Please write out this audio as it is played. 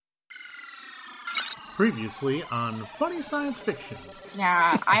Previously on Funny Science Fiction.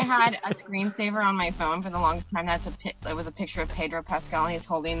 Yeah, I had a screensaver on my phone for the longest time. It was a picture of Pedro Pascal, and he's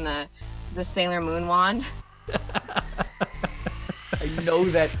holding the Sailor Moon wand. I know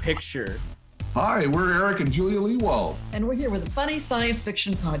that picture. Hi, we're Eric and Julia Leewald. And we're here with the Funny Science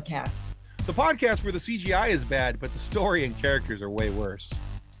Fiction Podcast. The podcast where the CGI is bad, but the story and characters are way worse.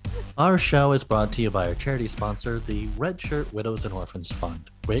 Our show is brought to you by our charity sponsor, the Red Shirt Widows and Orphans Fund,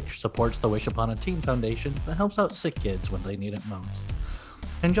 which supports the Wish Upon a Teen Foundation that helps out sick kids when they need it most.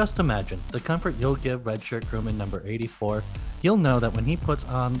 And just imagine the comfort you'll give Red Shirt crewman number 84. You'll know that when he puts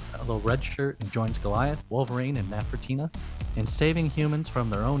on a little red shirt and joins Goliath, Wolverine, and Nefertina in saving humans from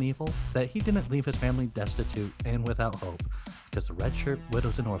their own evil, that he didn't leave his family destitute and without hope, because the Red Shirt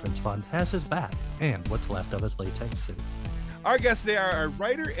Widows and Orphans Fund has his back and what's left of his latex suit. Our guests today are a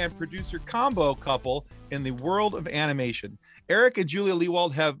writer and producer combo couple in the world of animation. Eric and Julia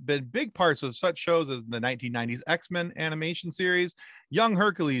Leewald have been big parts of such shows as the 1990s X-Men animation series, Young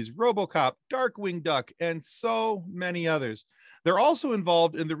Hercules, RoboCop, Darkwing Duck, and so many others. They're also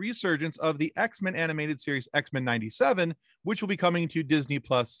involved in the resurgence of the X-Men animated series X-Men 97, which will be coming to Disney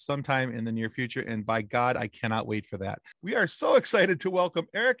Plus sometime in the near future. And by God, I cannot wait for that. We are so excited to welcome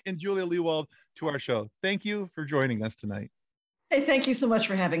Eric and Julia Leewald to our show. Thank you for joining us tonight. Hey, thank you so much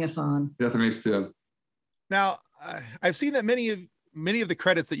for having us on. Definitely, Steve. Now, I've seen that many of the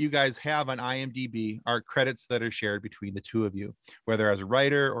credits that you guys have on IMDb are credits that are shared between the two of you, whether as a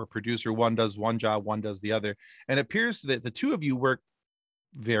writer or producer. One does one job, one does the other. And it appears that the two of you work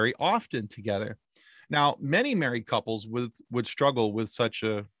very often together. Now, many married couples would struggle with such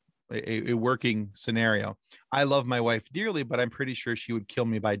a working scenario. I love my wife dearly, but I'm pretty sure she would kill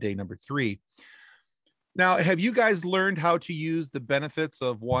me by day number 3. Now, have you guys learned how to use the benefits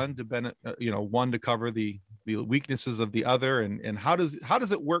of one to cover the weaknesses of the other, and how does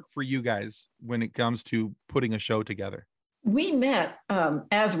it work for you guys when it comes to putting a show together? We met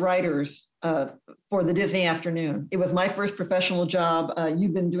as writers for the Disney Afternoon. It was my first professional job.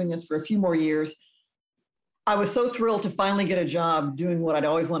 You've been doing this for a few more years. I was so thrilled to finally get a job doing what I'd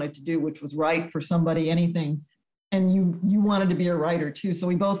always wanted to do, which was write for somebody, anything. And you wanted to be a writer too. So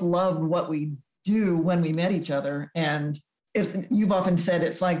we both loved what we do when we met each other. And you've often said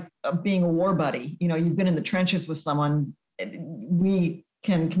it's like being a war buddy. You know, you've been in the trenches with someone. We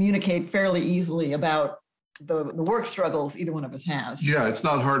can communicate fairly easily about the work struggles either one of us has. Yeah, it's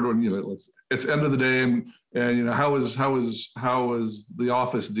not hard when it's end of the day, and how was the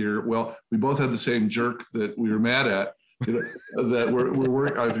office, dear? Well, we both had the same jerk that we were mad at.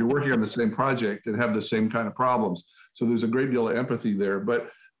 That if you're working on the same project and have the same kind of problems. So there's a great deal of empathy there. But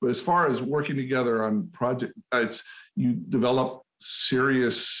as far as working together on project, you develop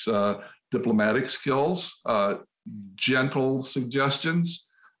serious diplomatic skills, gentle suggestions,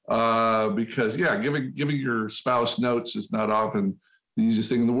 because giving your spouse notes is not often the easiest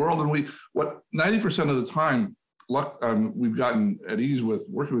thing in the world. And 90% of the time, we've gotten at ease with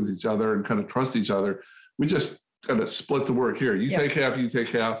working with each other and kind of trust each other. We just kind of split the work here. You take half, you take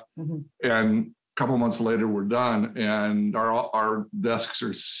half, and couple months later, we're done, and our desks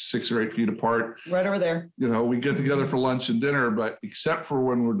are 6 or 8 feet apart. Right over there. We get together for lunch and dinner, but except for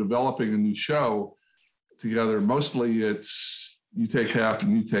when we're developing a new show together, mostly it's you take half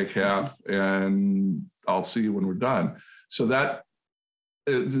and you take half, and I'll see you when we're done. So that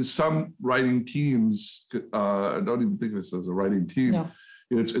some writing teams, I don't even think of this as a writing team. No.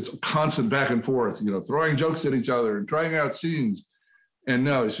 It's a constant back and forth, throwing jokes at each other and trying out scenes. And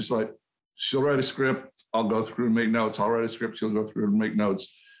no, it's just like, she'll write a script, I'll go through and make notes. I'll write a script, she'll go through and make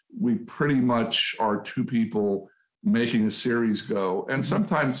notes. We pretty much are two people making a series go. And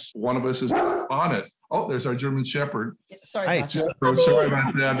sometimes one of us is on it. Oh, there's our German Shepherd. Sorry Nice. about that. Sorry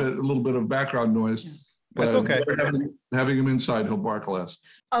about that, a little bit of background noise. That's okay. Having him inside, he'll bark less.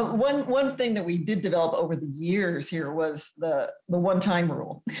 One thing that we did develop over the years here was the one-time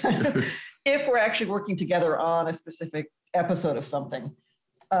rule. If we're actually working together on a specific episode of something,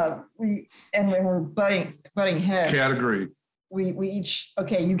 when we're butting heads, Category. we each,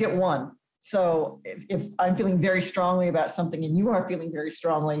 okay, you get one. So if I'm feeling very strongly about something and you are feeling very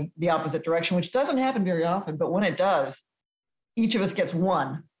strongly the opposite direction, which doesn't happen very often, but when it does, each of us gets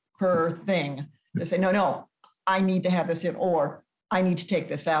one per thing to say, no, I need to have this in, or I need to take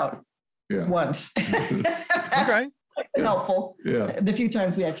this out once. Okay. Helpful. Yeah. The few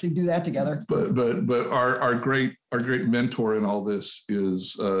times we actually do that together. But our great mentor in all this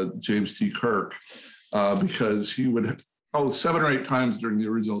is James T. Kirk, because he would 7 or 8 times during the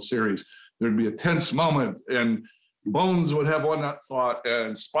original series there'd be a tense moment, and Bones would have one thought,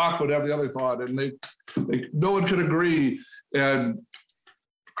 and Spock would have the other thought, and they no one could agree. And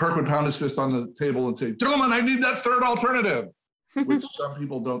Kirk would pound his fist on the table and say, "Gentlemen, I need that third alternative," which some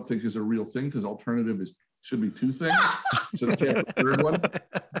people don't think is a real thing because alternative should be two things, so they can't have a third one.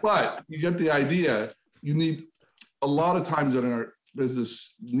 But you get the idea. You need a lot of times in our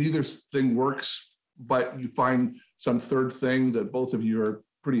business, neither thing works, but you find some third thing that both of you are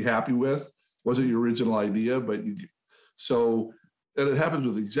pretty happy with. Wasn't your original idea, but and it happens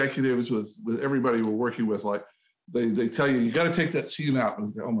with executives, with everybody we're working with. Like they tell you got to take that scene out,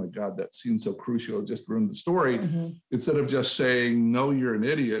 and go, oh my God, that scene's so crucial, it just ruined the story. Instead of just saying no, you're an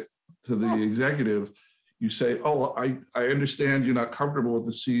idiot to the executive, you say, oh, I understand you're not comfortable with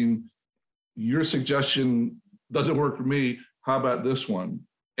the scene. Your suggestion doesn't work for me. How about this one?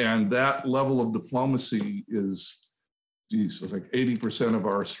 And that level of diplomacy is, geez, it's like 80% of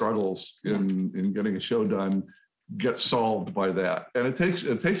our struggles in getting a show done get solved by that. And it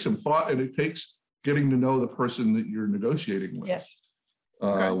takes some thought, and it takes getting to know the person that you're negotiating with. Yes.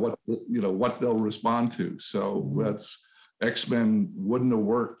 What they'll respond to. So that's X-Men wouldn't have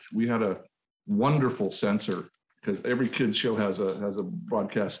worked. We had a wonderful censor because every kid's show has a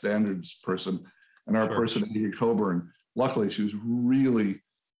broadcast standards person, and our person, Amy Coburn, luckily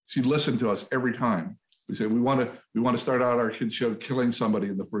she listened to us every time. We say we want to start out our kid's show killing somebody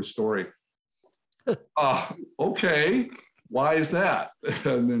in the first story. Okay, why is that?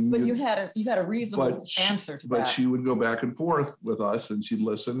 And then But you had a reasonable answer to that. But she would go back and forth with us, and she'd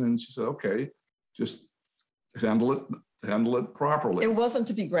listen, and she said, okay, just handle it properly. It wasn't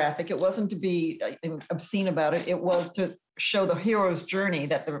to be graphic. It wasn't to be obscene about it. It was to show the hero's journey,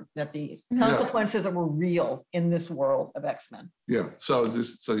 that the consequences were real in this world of X-Men. Yeah. So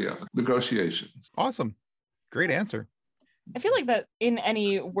negotiations. Awesome. Great answer. I feel like that in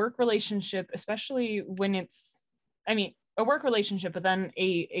any work relationship, especially when it's, a work relationship, but then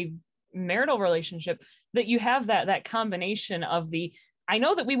a marital relationship, that you have that combination of I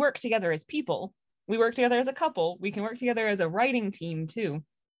know that we work together as people, we work together as a couple, we can work together as a writing team too.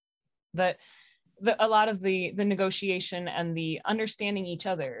 That a lot of the negotiation and the understanding each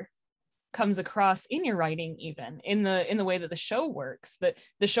other comes across in your writing, even in the way that the show works, that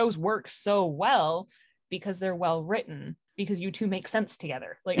the shows work so well because they're well written, because you two make sense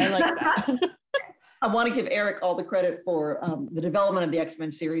together. Like, I like that. I want to give Eric all the credit for the development of the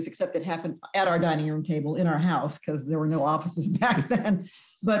X-Men series, except it happened at our dining room table in our house because there were no offices back then,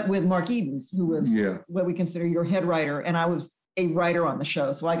 but with Mark Edens, who was what we consider your head writer, and I was a writer on the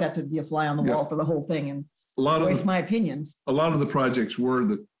show, so I got to be a fly on the wall for the whole thing and voice my opinions. A lot of the projects were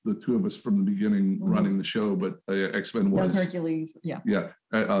the two of us from the beginning running the show, but X-Men was Young Hercules,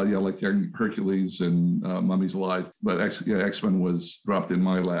 like Young Hercules and Mummy's Alive, but X-Men was dropped in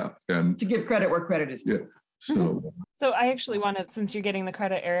my lap, and to give credit where credit is due. So I actually wanted, since you're getting the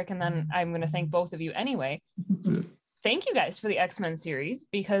credit, Eric, and then I'm going to thank both of you anyway. Thank you guys for the X-Men series,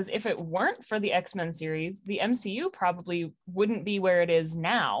 because if it weren't for the X-Men series, the MCU probably wouldn't be where it is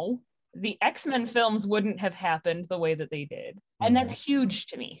now. The X-Men films wouldn't have happened the way that they did. And that's huge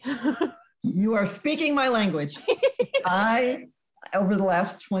to me. You are speaking my language. Over the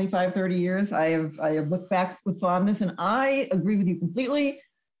last 25, 30 years, I have looked back with fondness, and I agree with you completely.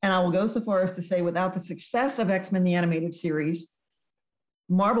 And I will go so far as to say, without the success of X-Men, the animated series,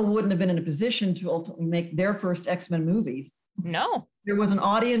 Marvel wouldn't have been in a position to ultimately make their first X-Men movies. No. There was an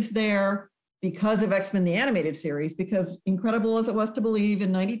audience there because of X-Men, the animated series, because incredible as it was to believe,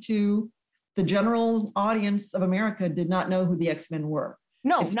 in 92, the general audience of America did not know who the X-Men were.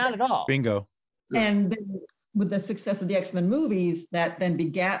 No, not at all. Bingo. And then with the success of the X-Men movies, that then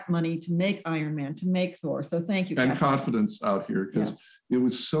begat money to make Iron Man, to make Thor. So thank you. And confidence out here, because it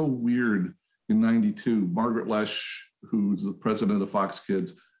was so weird in 92. Margaret Lesh, who's the president of Fox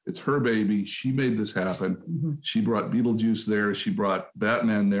Kids, it's her baby. She made this happen. She brought Beetlejuice there. She brought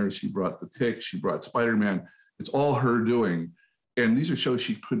Batman there. She brought The Tick. She brought Spider-Man. It's all her doing. And these are shows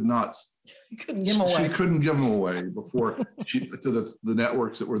she could not. You couldn't give them away. She couldn't give them away before to the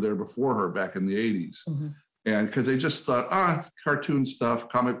networks that were there before her back in the 80s. And because they just thought, cartoon stuff,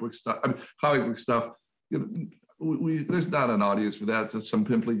 comic book stuff. There's not an audience for that. There's some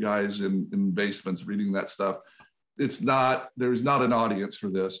pimply guys in basements reading that stuff. There's not an audience for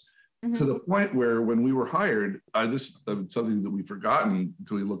this. To the point where when we were hired, this is something that we've forgotten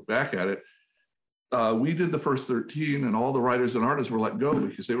until we look back at it. We did the first 13, and all the writers and artists were let go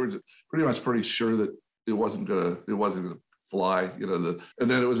because they were pretty sure that it wasn't gonna fly. And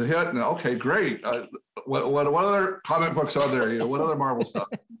then it was a hit, and okay, great. What other comic books are there? What other Marvel stuff?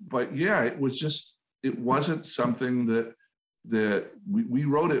 But it wasn't something that we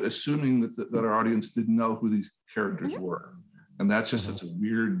wrote it assuming that our audience didn't know who these characters were. And that's just such a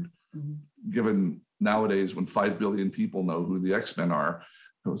weird, given nowadays when 5 billion people know who the X-Men are,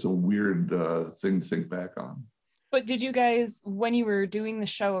 was a weird thing to think back on. But did you guys, when you were doing the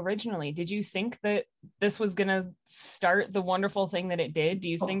show originally, did you think that this was going to start the wonderful thing that it did? Do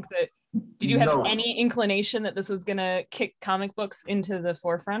you think that, did you have No. any inclination that this was going to kick comic books into the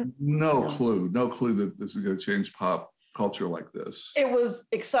forefront? No clue that this is going to change pop culture like this. It was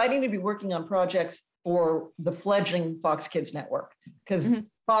exciting to be working on projects for the fledgling Fox Kids network, because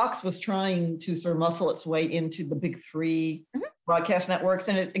Fox was trying to sort of muscle its way into the big three broadcast networks.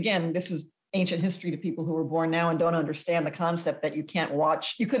 And again, this is ancient history to people who were born now and don't understand the concept that you couldn't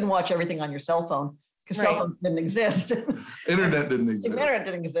watch everything on your cell phone because cell phones didn't exist. Internet didn't exist. Internet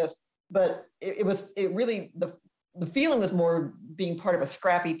didn't exist, but it really, the feeling was more being part of a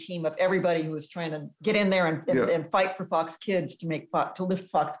scrappy team of everybody who was trying to get in there and fight for Fox Kids to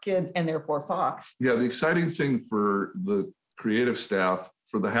lift Fox Kids and therefore Fox. Yeah, the exciting thing for the creative staff,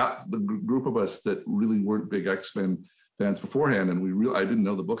 for the group of us that really weren't big X-Men fans beforehand, and I didn't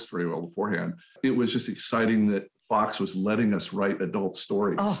know the books very well beforehand. It was just exciting that Fox was letting us write adult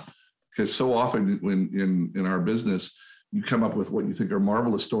stories, because so often when in our business, you come up with what you think are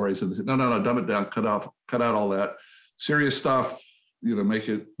marvelous stories, and they say, no, dumb it down, cut out all that serious stuff. Make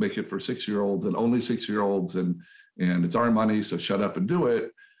it for 6-year-olds and only 6-year-olds, and it's our money, so shut up and do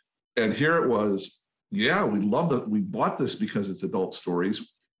it. And here it was, yeah, we love that. We bought this because it's adult stories.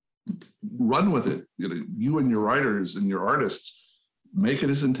 Run with it. You and your writers and your artists make it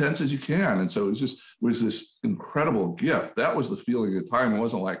as intense as you can. And so it was this incredible gift. That was the feeling at the time. It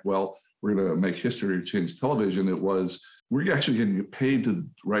wasn't like, well, we're going to make history or change television. It was, we're actually going to get paid to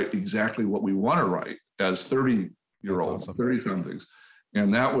write exactly what we want to write as 30-year-olds, awesome. 30 somethings.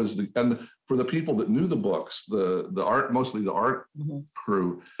 And that was for the people that knew the books, the art, mostly the art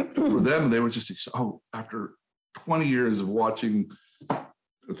crew, for them, they were just, after 20 years of watching,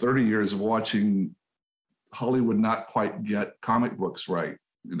 30 years of watching Hollywood not quite get comic books right.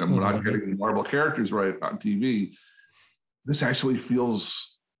 We're not getting the Marvel characters right on TV. This actually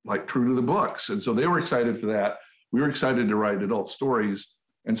feels like true to the books. And so they were excited for that. We were excited to write adult stories.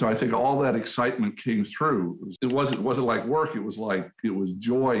 And so I think all that excitement came through. It wasn't like work. It was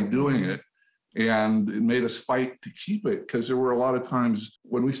joy doing it. And it made us fight to keep it, because there were a lot of times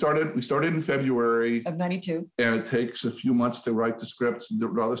when we started in February of 92. And it takes a few months to write the scripts and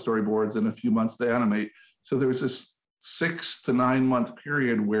draw the storyboards and a few months to animate. So there's this 6 to 9 month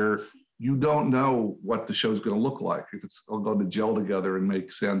period where you don't know what the show's going to look like, if it's all going to gel together and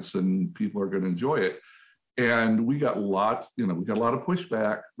make sense and people are going to enjoy it. And we got lots, we got a lot of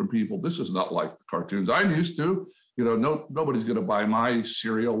pushback from people. This is not like the cartoons I'm used to. Nobody's going to buy my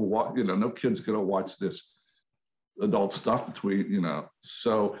cereal. No kid's going to watch this adult stuff between,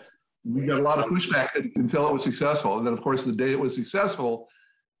 So we got a lot of pushback until it was successful. And then, of course, the day it was successful,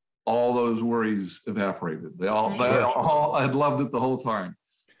 all those worries evaporated. They all had loved it the whole time.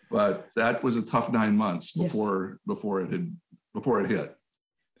 But that was a tough 9 months before it hit.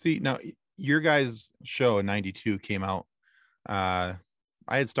 See, now your guys' show in 92 came out.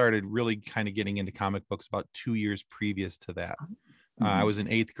 I had started really kind of getting into comic books about 2 years previous to that. I was in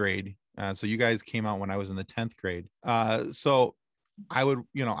 8th grade. So you guys came out when I was in the 10th grade. So I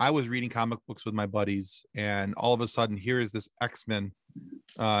was reading comic books with my buddies, and all of a sudden here is this X-Men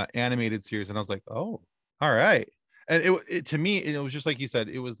animated series. And I was like, oh, all right. And it to me, it was just like you said,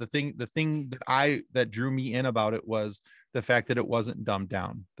 it was the thing that drew me in about it was the fact that it wasn't dumbed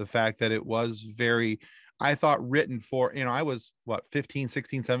down, the fact that it was very, I thought, written for, I was 15,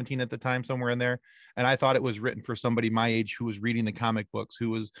 16, 17 at the time, somewhere in there. And I thought it was written for somebody my age who was reading the comic books, who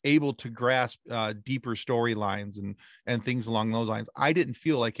was able to grasp deeper storylines and things along those lines. I didn't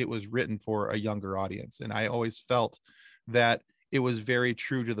feel like it was written for a younger audience. And I always felt that it was very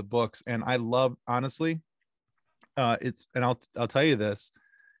true to the books. And I love, honestly, I'll tell you this,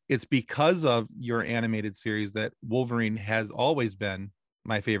 it's because of your animated series that Wolverine has always been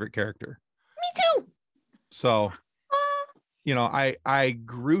my favorite character. Me too. So, I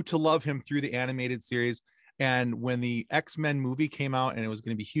grew to love him through the animated series. And when the X-Men movie came out and it was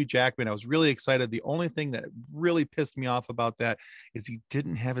going to be Hugh Jackman, I was really excited. The only thing that really pissed me off about that is he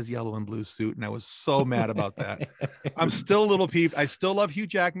didn't have his yellow and blue suit. And I was so mad about that. I'm still a little peeved. I still love Hugh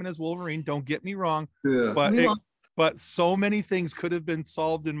Jackman as Wolverine. Don't get me wrong. Yeah. But so many things could have been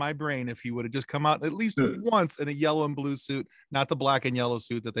solved in my brain if he would have just come out at least once in a yellow and blue suit, not the black and yellow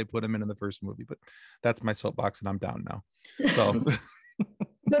suit that they put him in the first movie. But that's my soapbox, and I'm down now. So,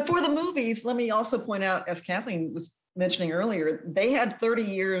 but for the movies, let me also point out, as Kathleen was mentioning earlier, they had 30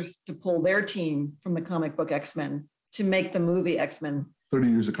 years to pull their team from the comic book X-Men to make the movie X-Men. 30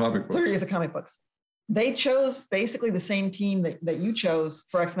 years of comic books. 30 years of comic books. They chose basically the same team that you chose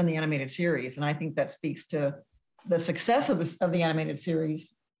for X-Men the Animated Series, and I think that speaks to the success of the animated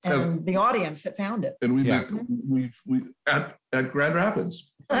series and the audience that found it. And Yeah. we at Grand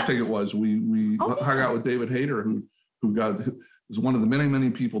Rapids, I think it was, we hung out with David Hayter, who was one of the many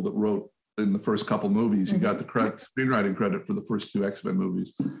people that wrote in the first couple movies. He got the screenwriting credit for the first 2 X-Men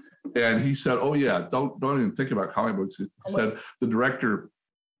movies. And he said, "Oh yeah, don't even think about comic books." He said the director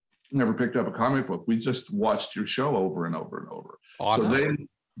never picked up a comic book. We just watched your show over and over and over. Awesome.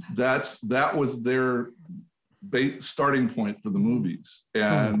 So that was their starting point for the movies,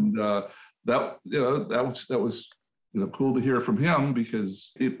 and that was cool to hear from him,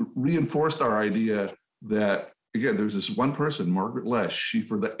 because it reinforced our idea that, again, there's this one person, Margaret Loesch. She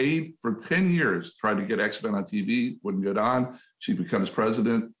for 10 years tried to get X-Men on TV, wouldn't get on. She becomes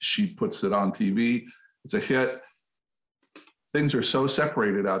president. She puts it on TV. It's a hit. Things are so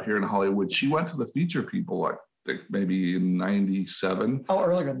separated out here in Hollywood. She went to the feature people, I think maybe in 97. Oh,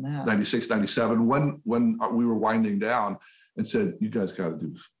 earlier than that. 96, 97, when we were winding down, and said, "You guys got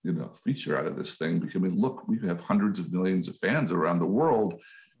to do, feature out of this thing, because I mean, look, we have hundreds of millions of fans around the world.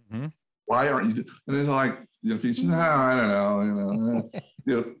 Mm-hmm. Why aren't you?" And it's like, features. I don't know.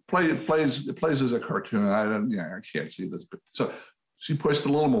 It plays as a cartoon. I can't see this. But so she pushed a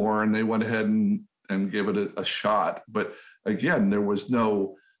little more, and they went ahead and gave it a shot. But again, there was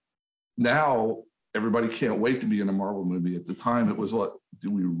no. Now everybody can't wait to be in a Marvel movie. At the time, it was like, do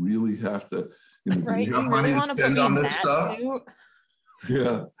we really have to? Right? Do we have You money really to want to spend put me on in this that stuff? suit?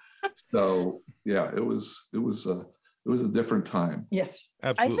 Yeah. So yeah, it was a different time. Yes.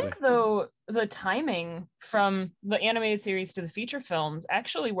 Absolutely. I think though the timing from the animated series to the feature films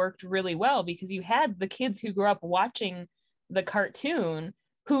actually worked really well, because you had the kids who grew up watching the cartoon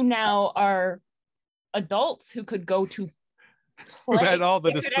who now are adults who could go to We play. had all the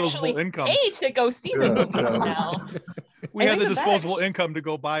They could disposable actually income. pay to go see the movie Yeah. now. We I had the think that disposable income to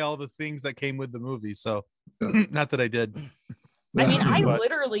go buy all the things that came with the movie. So not that I did. I mean, I But-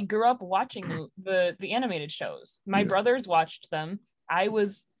 literally grew up watching the animated shows. My Yeah. brothers watched them. I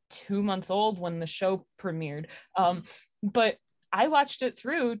was 2 months old when the show premiered. But I watched it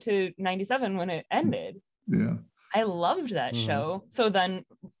through to 97 when it ended. Yeah. I loved that Mhm. show. So then,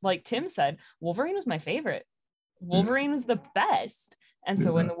 like Tim said, Wolverine was my favorite. Wolverine was the best. And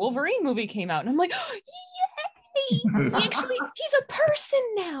so when the Wolverine movie came out, and I'm like, yay! He's a person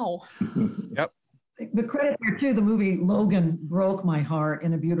now. The credit there too, the movie Logan broke my heart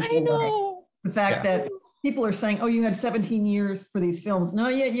in a beautiful I way. know. The fact that people are saying, "Oh, you had 17 years for these films." No,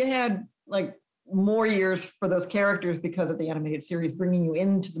 you had like more years for those characters because of the animated series, bringing you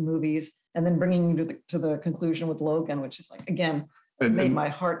into the movies and then bringing you to the conclusion with Logan, which is like, again, made my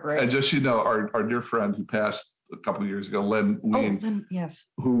heart break. And just, our dear friend who passed a couple of years ago, Len Wein, then, yes.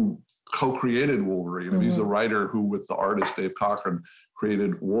 who co-created Wolverine. And he's the writer who, with the artist Dave Cochran,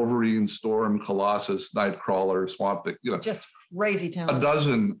 created Wolverine, Storm, Colossus, Nightcrawler, Swamp Thing, Just crazy a talent.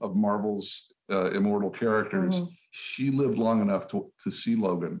 dozen of Marvel's immortal characters. Mhm. He lived long enough to see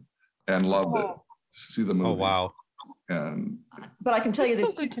Logan and loved it. See the movie. Oh, wow. And But I can tell you It's so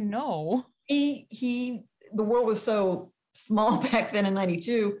this, good to know. the world was so small back then in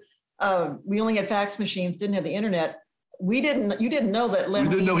 92. We only had fax machines, didn't have the internet. You didn't know that Len we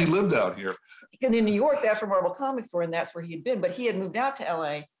didn't know he Wein- lived out here. And in New York, that's where Marvel Comics were, and that's where he had been. But he had moved out to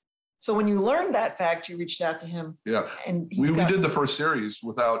LA. So when you learned that fact, you reached out to him, Yeah. and he We got- did the first series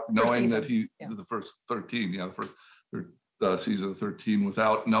without knowing that season, he, yeah. the first 13, the first season of 13,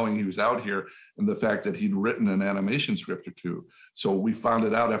 without knowing he was out here, and the fact that he'd written an animation script or two. So we found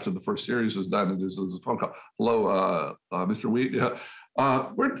it out after the first series was done, and there's this phone call. "Hello, Mr. Wheat. Yeah.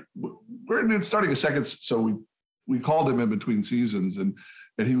 We're starting a second." So we called him in between seasons, and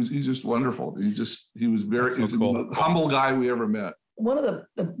he's just wonderful. He was That's so he's cool. the humble guy we ever met. One of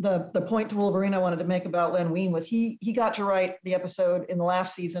the point to Wolverine I wanted to make about Len Wein was he got to write the episode in the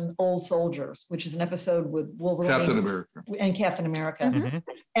last season, Old Soldiers, which is an episode with Wolverine Captain America. and Captain America, Mhm.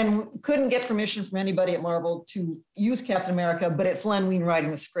 and couldn't get permission from anybody at Marvel to use Captain America, but it's Len Wein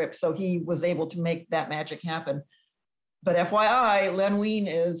writing the script, so he was able to make that magic happen. But FYI, Len Wein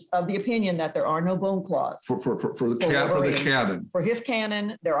is of the opinion that there are no bone claws. For the Wolverine. canon. For his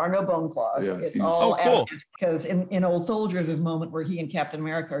canon, there are no bone claws. Yeah, It's he's- all Oh, cool. because in Old Soldiers, there's a moment where he and Captain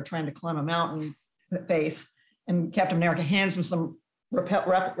America are trying to climb a mountain face, and Captain America hands him some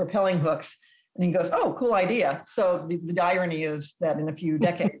rappelling hooks, and he goes, "Oh, cool idea." So the irony is that in a few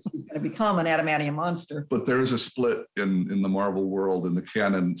decades, he's going to become an adamantium monster. But there is a split in the Marvel world, in the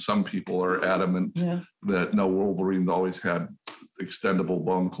canon. Some people are adamant Yeah. that no, Wolverine's always had extendable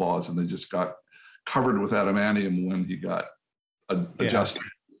bone claws, and they just got covered with adamantium when he got adjusted.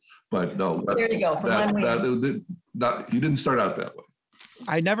 But no, There you go. From Len Wein. he didn't start out that way.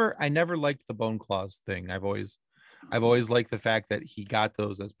 I never liked the bone claws thing. I've always I've always liked the fact that he got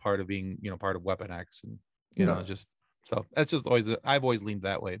those as part of being, part of Weapon X, and just so that's just always I've always leaned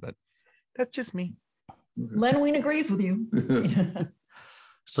that way, but that's just me. Len Wein agrees with you.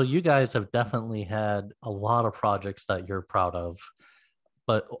 So you guys have definitely had a lot of projects that you're proud of,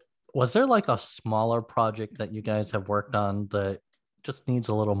 but was there like a smaller project that you guys have worked on that just needs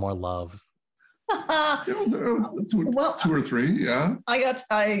a little more love? Two or three, yeah. I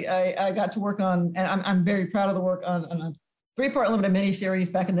got to work on, and I'm very proud of the work on a 3-part limited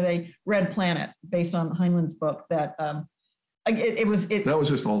miniseries back in the day, Red Planet, based on Heinlein's book. That that was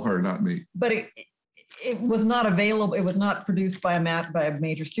just all her, not me. But it was not available. It was not produced by a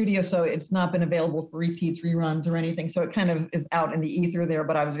major studio, so it's not been available for repeats, reruns, or anything. So it kind of is out in the ether there.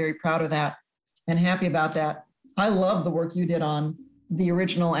 But I was very proud of that and happy about that. I love the work you did on the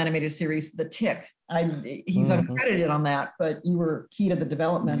original animated series, The Tick. He's uncredited on that, but you were key to the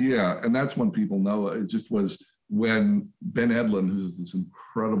development. Yeah, and that's when people know. It just was when Ben Edlund, who's this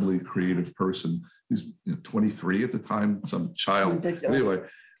incredibly creative person, who's 23 at the time, some child. Ridiculous. Anyway,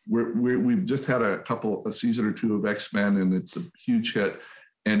 we've just had a season or two of X-Men, and it's a huge hit.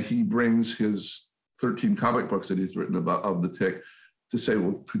 And he brings his 13 comic books that he's written about of The Tick to say,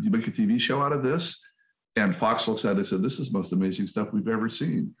 well, could you make a TV show out of this? And Fox looks at it and said, this is the most amazing stuff we've ever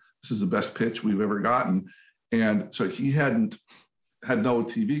seen. This is the best pitch we've ever gotten. And so he had no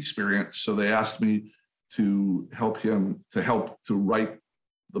TV experience. So they asked me to help him to write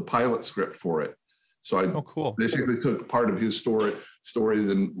the pilot script for it. So I basically took part of his stories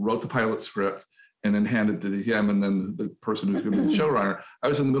and wrote the pilot script and then handed it to him. And then the person who's going to be the showrunner, I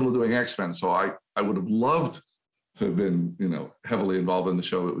was in the middle of doing X-Men. So I would have loved to have been, heavily involved in the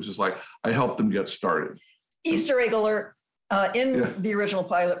show. It was just like, I helped them get started. Easter egg alert. The original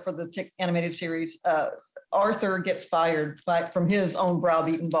pilot for the Tick animated series, Arthur gets fired from his own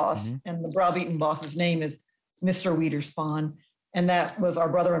browbeaten boss, and the browbeaten boss's name is Mr. Wiederspawn, and that was our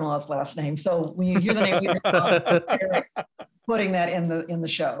brother-in-law's last name. So when you hear the name Wiederspawn, putting that in the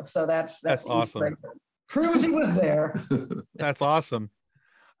show. So that's awesome. Proves he was there. That's awesome.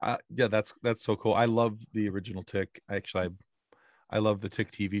 Yeah, that's so cool. I love the original Tick. Actually, I love the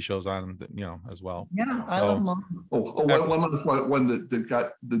Tick TV shows on, as well. Yeah, I love them. One that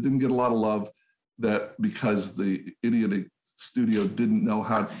didn't get a lot of love, that because the idiotic studio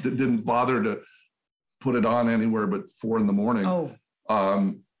didn't bother to put it on anywhere but 4 a.m.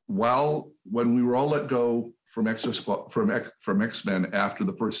 When we were all let go from X-Men after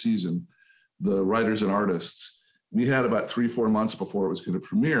the first season, the writers and artists, we had about 3-4 months before it was going to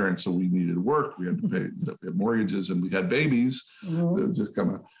premiere, and so we needed work. We had to pay mortgages, and we had babies that just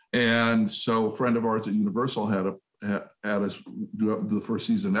come out. And so a friend of ours at Universal had us do the first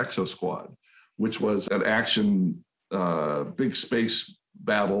season of Exo Squad, which was an action big space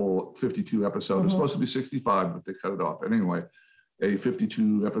battle, 52 episodes. It was supposed to be 65, but they cut it off anyway. A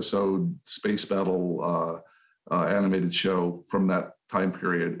 52 episode space battle animated show from that time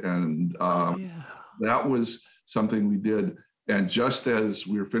period, and that was something we did. And just as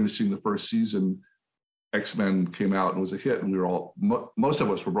we were finishing the first season, X-Men came out and was a hit, and we were all, most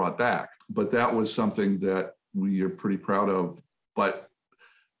of us were brought back. But that was something that we are pretty proud of. But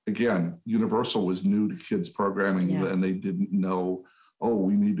again, Universal was new to kids programming, and they didn't know,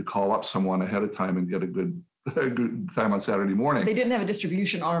 we need to call up someone ahead of time and get a good time on Saturday morning. They didn't have a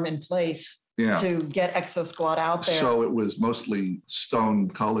distribution arm in place to get Exo Squad out there. So it was mostly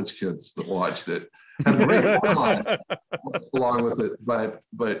stoned college kids that watched it. And great fun along with it, but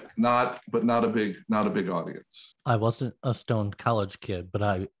not a big audience. I wasn't a stoned college kid,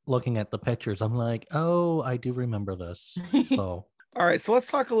 but looking at the pictures, I'm like, oh, I do remember this. So all right, so let's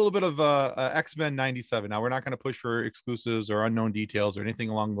talk a little bit of X-Men 97. Now, we're not going to push for exclusives or unknown details or anything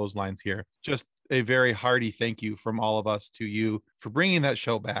along those lines here. Just a very hearty thank you from all of us to you for bringing that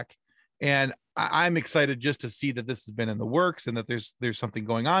show back. And I'm excited just to see that this has been in the works and that there's something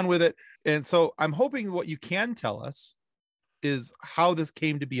going on with it. And so I'm hoping what you can tell us is how this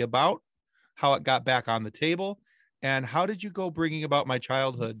came to be about, how it got back on the table, and how did you go bringing about my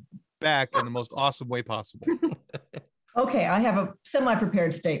childhood back in the most awesome way possible. Okay, I have a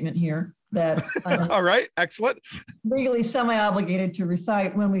semi-prepared statement here that I'm all right, excellent. Legally semi-obligated to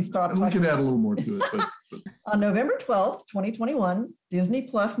recite when we start. We can add a little more to it. But. On November 12th, 2021, Disney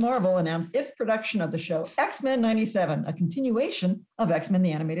Plus Marvel announced its production of the show X-Men 97, a continuation of X-Men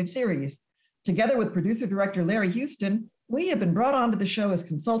the Animated Series. Together with producer-director Larry Houston, we have been brought onto the show as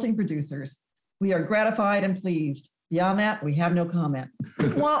consulting producers. We are gratified and pleased. Beyond that, we have no comment.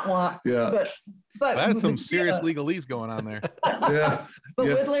 Wah, wah. Yeah. But that's some serious legalese going on there.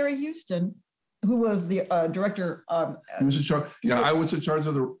 With Larry Houston, who was the director. He was in charge. Yeah, I was in charge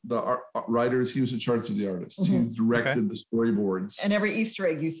of the writers. He was in charge of the artists. He directed the storyboards. And every Easter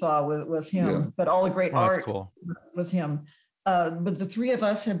egg you saw was him. Yeah. But all the great Oh, that's art cool. was him. But the three of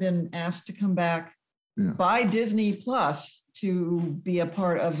us have been asked to come back by Disney Plus to be a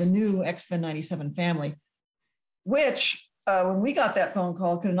part of the new X-Men 97 family, which when we got that phone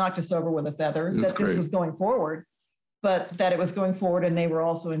call could have knocked us over with a feather that this was going forward, but that it was going forward and they were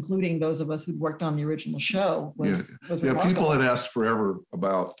also including those of us who'd worked on the original show was remarkable. People had asked forever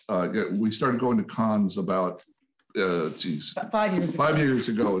about, we started going to cons about, About 5 years ago. 5 years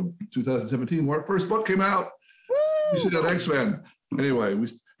ago in 2017, when our first book came out. We should have X-Men. Anyway, we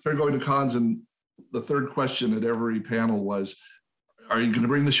started going to cons, and the third question at every panel was, are you going to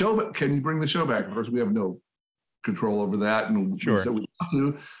bring the show back? Can you bring the show back? Of course, we have no control over that. And we said we have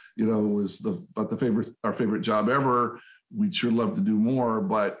to, it was our favorite job ever. We'd sure love to do more,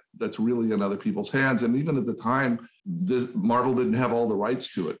 but that's really in other people's hands. And even at the time, Marvel didn't have all the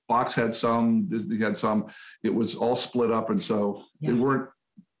rights to it. Fox had some, Disney had some. It was all split up. And so they weren't,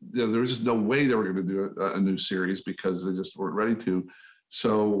 there was just no way they were going to do a new series because they just weren't ready to.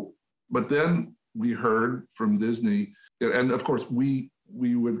 So, but then we heard from Disney, and of course we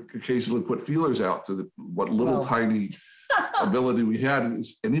would occasionally put feelers out to what little tiny ability we had.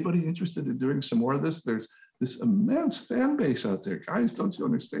 Is anybody interested in doing some more of this? There's this immense fan base out there. Guys, don't you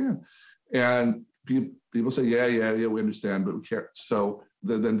understand? And people say, yeah, we understand, but we can't. So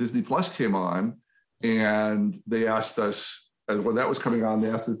then Disney Plus came on, and they asked us, when that was coming on, they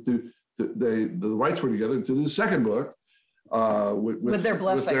asked us the rights were together to do the second book with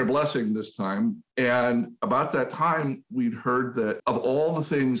their blessing this time. And about that time, we'd heard that of all the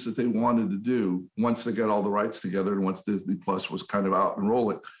things that they wanted to do, once they got all the rights together and once Disney Plus was kind of out and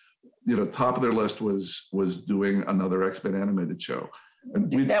rolling, top of their list was doing another X-Men animated show. And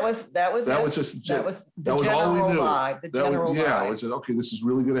that was all we knew. It was just, okay, this is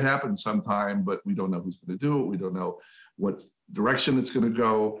really going to happen sometime, but we don't know who's going to do it. We don't know what direction it's going to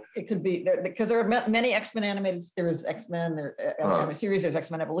go. It could be because there are many X-Men animated. There's X-Men, there series. There's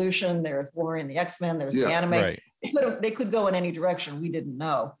X-Men Evolution. There's Wolverine, the X-Men. There's the anime. Right. They could go in any direction. We didn't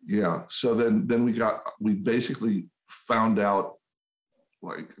know. Yeah. So then we basically found out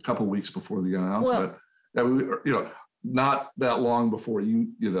like a couple of weeks before the announcement. Not that long before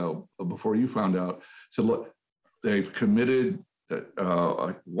before you found out. So look, they've committed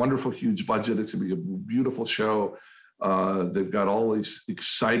a wonderful, huge budget. It's gonna be a beautiful show. They've got all these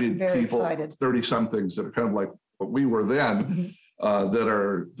excited people, 30-somethings that are kind of like what we were then, that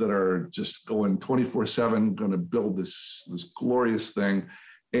are just going 24/7, going to build this glorious thing.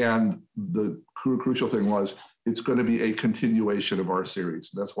 And the crucial thing was it's going to be a continuation of our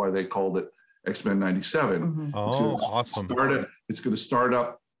series. That's why they called it X-Men 97. Oh, awesome. It's going to start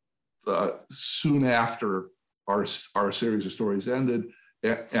up soon after our series of stories ended,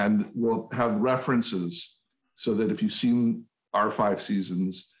 and we'll have references so that if you've seen our 5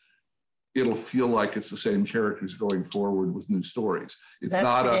 seasons, it'll feel like it's the same characters going forward with new stories. It's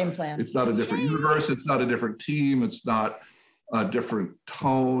not a different universe. It's not a different team. It's not a different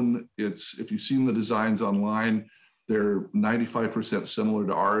tone. It's, if you've seen the designs online, they're 95% similar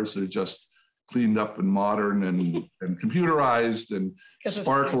to ours. They're just cleaned up and modern and computerized and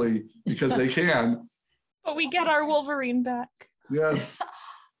sparkly because they can. But we get our Wolverine back. Yeah.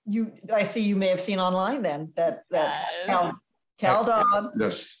 I see you may have seen online then that Cal Dodd.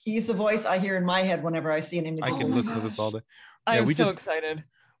 Yes. He's the voice I hear in my head whenever I see an image. I can listen to this all day. I'm so excited.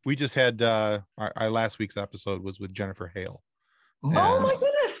 We just had our last week's episode was with Jennifer Hale. Oh my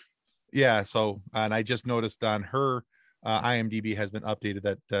goodness. Yeah. So, and I just noticed on her IMDb has been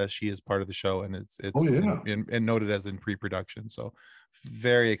updated that she is part of the show, and it's and noted as in pre-production. So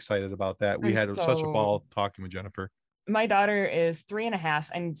very excited about that. We had such a ball talking with Jennifer. My daughter is 3.5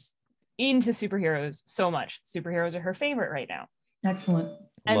 and into superheroes so much. Superheroes are her favorite right now. Excellent.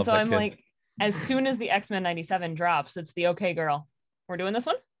 And so I'm like, as soon as the X-Men 97 drops, it's the okay girl. We're doing this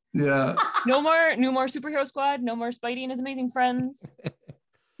one. Yeah. No more superhero squad. No more Spidey and his amazing friends.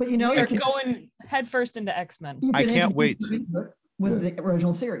 But you're going headfirst into X-Men. I can't wait with the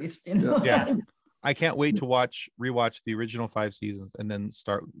original series. Yeah. I can't wait to rewatch the original 5 seasons and then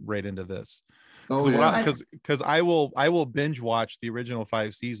start right into this. Because I will binge watch the original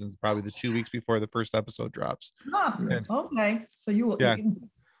 5 seasons probably the 2 weeks before the first episode drops. Okay, so you will. Yeah.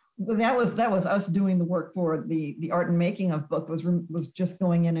 That was us doing the work for the art and making of book was just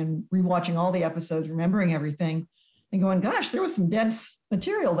going in and rewatching all the episodes, remembering everything, and going, gosh, there was some dense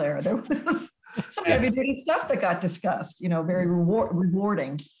material there. There was some heavy duty stuff that got discussed. Very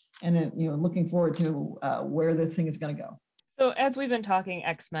rewarding, and looking forward to where this thing is going to go. So as we've been talking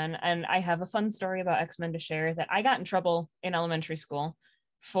X-Men, and I have a fun story about X-Men to share, that I got in trouble in elementary school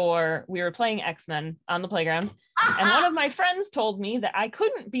we were playing X-Men on the playground, and one of my friends told me that I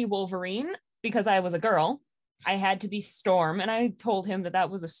couldn't be Wolverine because I was a girl. I had to be Storm, and I told him that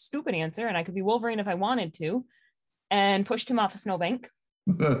was a stupid answer, and I could be Wolverine if I wanted to, and pushed him off a snowbank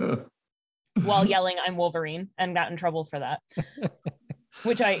while yelling, "I'm Wolverine," and got in trouble for that.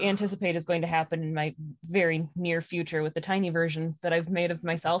 Which I anticipate is going to happen in my very near future with the tiny version that I've made of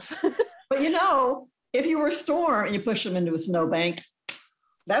myself. But if you were Storm and you push him into a snowbank,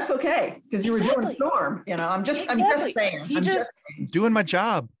 that's okay because you were doing Storm. I'm just saying. Doing my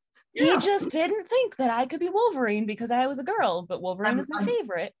job. He just didn't think that I could be Wolverine because I was a girl, but Wolverine is my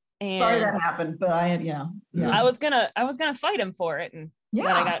favorite. And sorry that happened, but I was gonna fight him for it, and then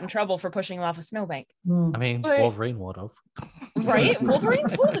I got in trouble for pushing him off a snowbank. I mean, Wolverine would have. Right? Wolverine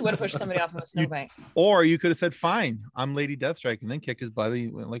totally would have pushed somebody off of a snowbank. Or you could have said, "Fine, I'm Lady Deathstrike," and then kicked his buddy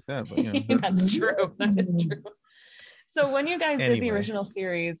like that. But, That's true. That is true. So when you guys did the original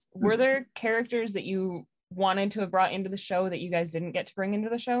series, were there characters that you wanted to have brought into the show that you guys didn't get to bring into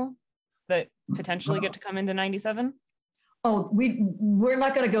the show that potentially get to come into 97? Oh, we're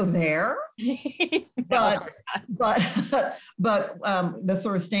not going to go there, but the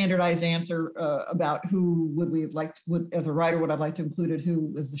sort of standardized answer about who would we have liked, as a writer, would I like to included,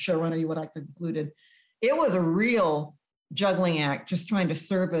 who as the showrunner you would like to included. It was a real juggling act, just trying to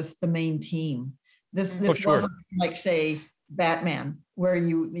service the main team. This wasn't like, say, Batman, where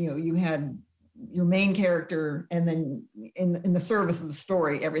you had your main character and then in the service of the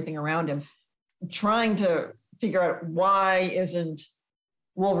story, everything around him, trying to figure out why isn't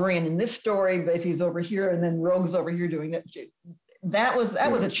Wolverine in this story, but if he's over here and then Rogue's over here doing that. That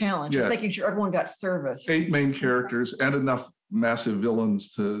was a challenge, just making sure everyone got service. 8 main characters and enough massive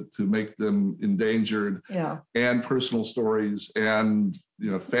villains to make them endangered, and personal stories and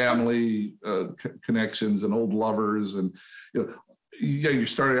family connections and old lovers, and you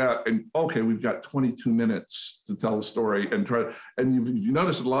started out and okay, we've got 22 minutes to tell the story and you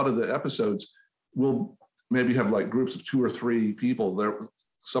notice a lot of the episodes will maybe have like groups of 2 or 3 people there.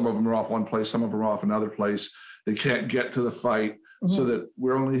 Some of them are off one place, some of them are off another place. They can't get to the fight, so that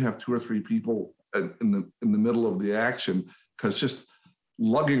we only have 2 or 3 people in the middle of the action, because just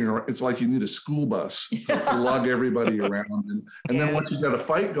lugging around, it's like you need a school bus to lug everybody around. And then once you've got a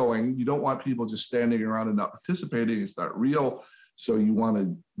fight going, you don't want people just standing around and not participating. It's not real. So you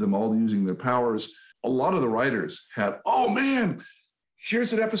wanted them all using their powers. A lot of the writers had, oh man,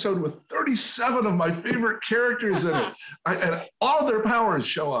 here's an episode with 37 of my favorite characters in it. And all their powers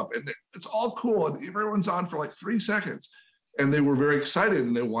show up and it's all cool. And everyone's on for like 3 seconds. And they were very excited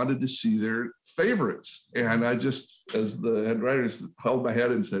and they wanted to see their favorites. And I just, as the head writers, held my head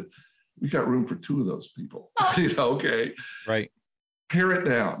and said, we got room for 2 of those people. Okay. Right. Pare it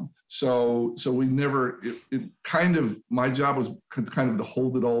down. So we never, it kind of, my job was kind of to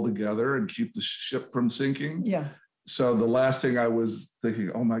hold it all together and keep the ship from sinking. Yeah. So the last thing I was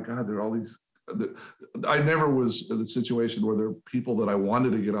thinking, oh my God, there are all these, I never was in the situation where there are people that I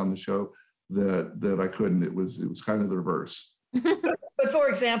wanted to get on the show that I couldn't. It was kind of the reverse. But for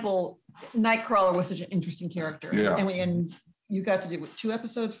example, Nightcrawler was such an interesting character. Yeah. And you got to do 2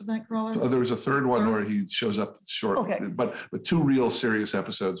 episodes for Nightcrawler? So there was a 3rd one where he shows up short, but 2 real serious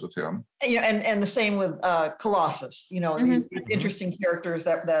episodes with him. And the same with Colossus. These interesting characters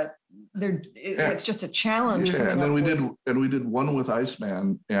that it's just a challenge. Yeah, and then we did one with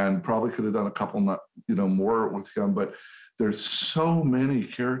Iceman, and probably could have done a couple, more with him. But there's so many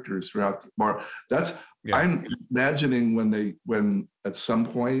characters throughout Marvel. I'm imagining when at some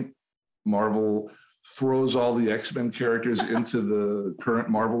point Marvel throws all the X-Men characters into the current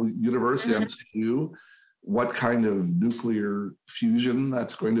Marvel universe, the MCU, what kind of nuclear fusion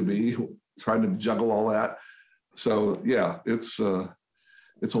that's going to be, trying to juggle all that. So yeah, it's a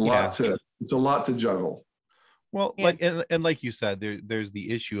lot to juggle. Well, like you said, there's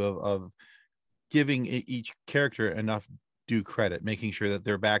the issue of giving each character enough due credit, making sure that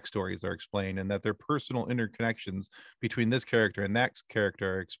their backstories are explained and that their personal interconnections between this character and that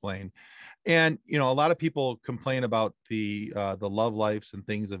character are explained. And a lot of people complain about the love lives and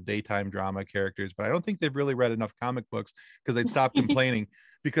things of daytime drama characters, but I don't think they've really read enough comic books, because they'd stop complaining.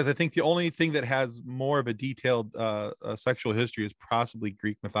 Because I think the only thing that has more of a detailed sexual history is possibly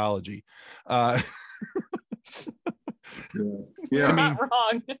Greek mythology. You're not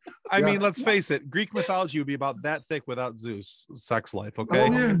wrong. I mean, let's face it, Greek mythology would be about that thick without Zeus' sex life. Okay.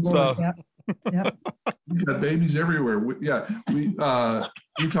 You got babies everywhere. We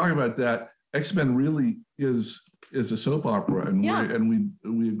talk about that. X-Men really is a soap opera, and we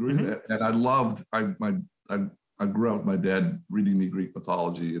agree with that. And I I grew up with my dad reading me Greek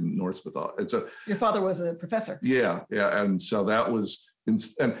mythology and Norse mythology. Your father was a professor. Yeah, and so that was, and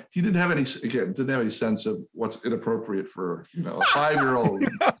he didn't have any sense of what's inappropriate for a 5-year-old.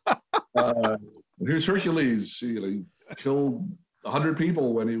 Here's Hercules. He killed 100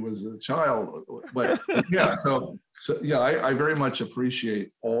 people when he was a child. But yeah, so yeah, I very much appreciate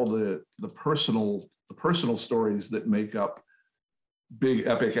all the personal stories that make up big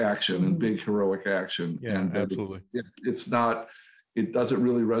epic action and big heroic action. Yeah, and absolutely. It doesn't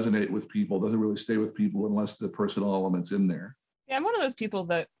really resonate with people, doesn't really stay with people unless the personal element's in there. Yeah, I'm one of those people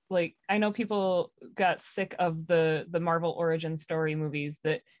that, like, I know people got sick of the Marvel origin story movies,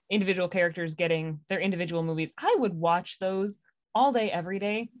 that individual characters getting their individual movies. I would watch those all day, every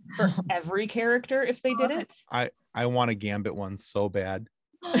day, for every character if they did it. I want a Gambit one so bad.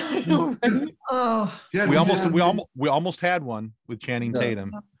 Oh, Yeah, We almost had one with Channing Yeah.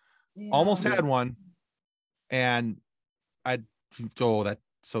 Tatum. yeah. Almost had one, and that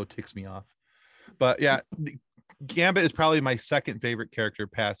so ticks me off. But yeah, Gambit is probably my second favorite character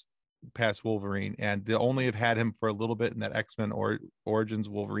past Wolverine, and they only have had him for a little bit in that X-Men Origins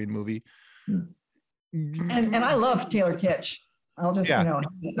Wolverine movie. And I love Taylor Kitsch. I'll just, Yeah.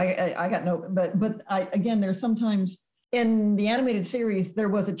 I got no, but there's sometimes in the animated series, there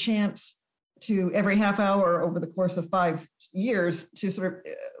was a chance to every half hour over the course of 5 years to sort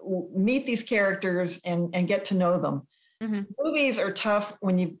of meet these characters and get to know them. Mhm. Movies are tough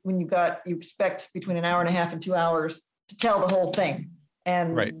when you expect between an hour and a half and 2 hours to tell the whole thing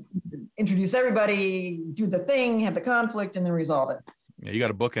and Right. introduce everybody, do the thing, have the conflict, and then resolve it. Yeah, you got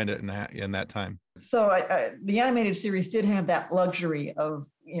to bookend it in that time. So the animated series did have that luxury of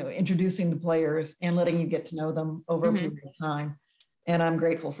introducing the players and letting you get to know them over a period of time, and I'm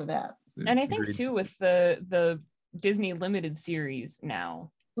grateful for that. And I think Agreed. too, with the Disney limited series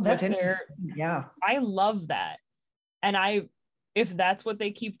now, Well, that's with interesting. Yeah. I love that. And if that's what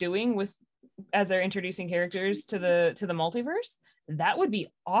they keep doing with, as they're introducing characters to the multiverse, that would be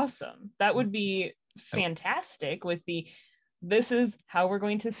awesome. That would be fantastic. With this is how we're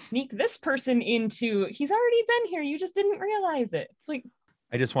going to sneak this person into, he's already been here, you just didn't realize it. It's like,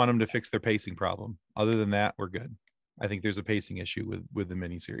 I just want them to fix their pacing problem. Other than that, we're good. I think there's a pacing issue with the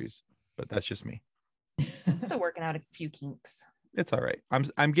miniseries, but that's just me. still working out a few kinks. It's all right.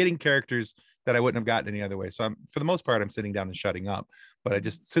 I'm getting characters that I wouldn't have gotten any other way. So for the most part, I'm sitting down and shutting up. But I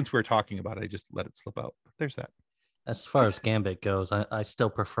just, since we're talking about it, I just let it slip out. But there's that. As far as Gambit goes, I still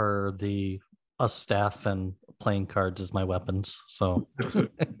prefer a staff and playing cards as my weapons. So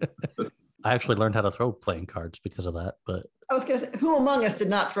I actually learned how to throw playing cards because of that. But I was going to say, who among us did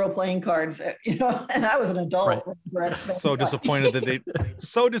not throw playing cards? And I was an adult. Right. So disappointed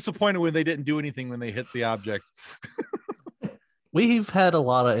when they didn't do anything when they hit the object. we've had a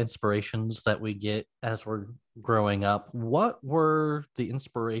lot of inspirations that we get as we're growing up. What were the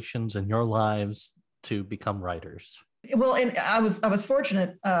inspirations in your lives to become writers? Well, and I was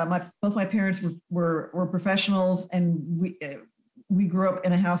fortunate. Both my parents were professionals, and we grew up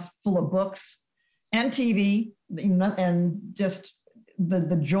in a house full of books and TV, and just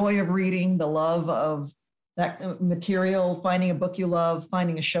the joy of reading, the love of that material, finding a book you love,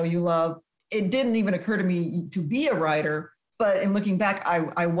 finding a show you love. It didn't even occur to me to be a writer, but in looking back,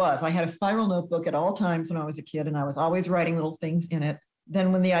 I had a spiral notebook at all times when I was a kid, and I was always writing little things in it.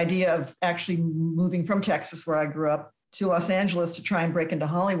 Then when the idea of actually moving from Texas, where I grew up, to Los Angeles to try and break into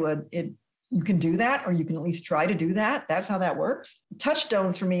Hollywood, you can do that, or you can at least try to do that. That's how that works.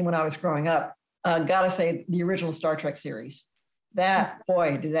 Touchstones for me when I was growing up, gotta say, the original Star Trek series. That,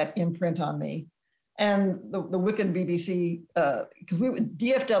 boy, did that imprint on me. And the wicked BBC, because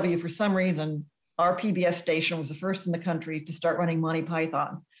DFW, for some reason, our PBS station was the first in the country to start running Monty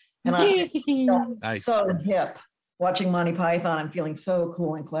Python. And I felt Nice. so hip watching Monty Python. I'm feeling so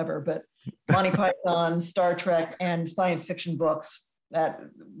cool and clever. But Monty Python, Star Trek, and science fiction books that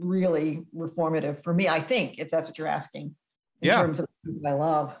really were formative for me, I think, if that's what you're asking, in Yeah. terms of things I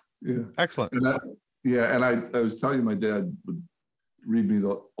love. Yeah. Excellent. And I was telling you, my dad would read me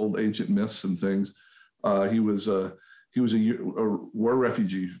the old ancient myths and things. He was a war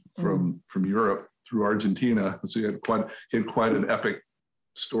refugee from Europe through Argentina, so he had quite an epic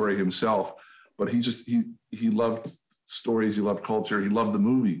story himself. But he loved stories, he loved culture, he loved the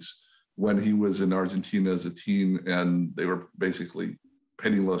movies. When he was in Argentina as a teen, and they were basically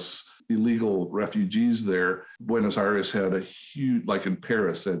penniless, illegal refugees there, Buenos Aires had a huge, like in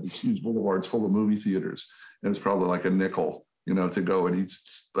Paris, had these huge boulevards full of movie theaters. And it's probably like a nickel, to go, and he'd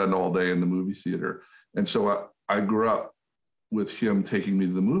spend all day in the movie theater. And so I grew up with him taking me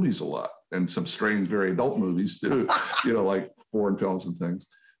to the movies a lot, and some strange, very adult movies too, like foreign films and things.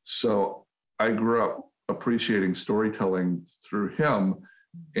 So I grew up appreciating storytelling through him,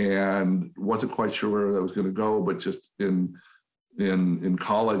 and wasn't quite sure where that was going to go. But just in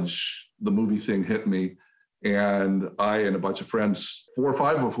college, the movie thing hit me, and I and a bunch of friends, 4 or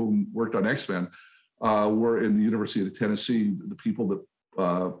 5 of whom worked on X-Men, were in the University of Tennessee. The people that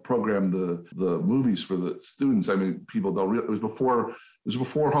programmed the movies for the students. I mean, people don't realize it was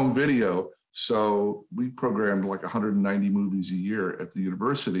before home video. So we programmed like 190 movies a year at the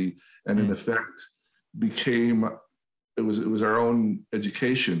university, and in effect it was our own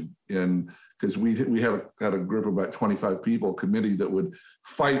education, because we had a group of about 25 people, committee that would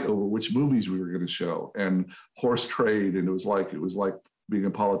fight over which movies we were going to show, and horse trade, and it was like being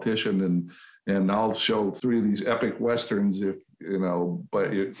a politician, and I'll show 3 of these epic westerns if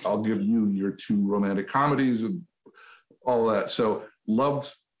but I'll give you your 2 romantic comedies and all of that. So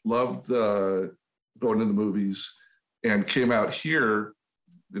loved going to the movies, and came out here,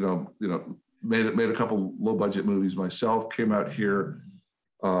 made a couple low budget movies myself, came out here,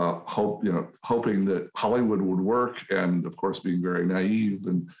 hoping that Hollywood would work, and of course being very naive,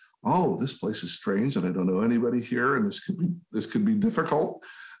 and this place is strange and I don't know anybody here, and this could be difficult.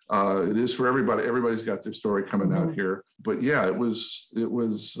 It is for everybody. Everybody's got their story coming out here. But yeah, it was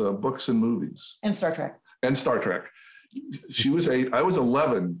books and movies. And Star Trek. And Star Trek. She was 8. I was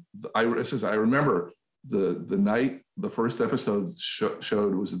 11. I remember the night the first episode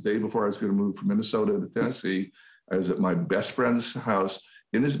showed was the day before I was going to move from Minnesota to Tennessee. I was at my best friend's house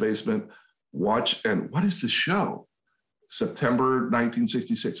in his basement. What is the show? September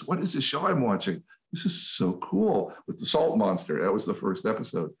 1966. What is the show I'm watching? This is so cool, with the salt monster. That was the first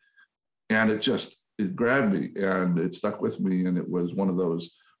episode. And it grabbed me, and it stuck with me. And it was one of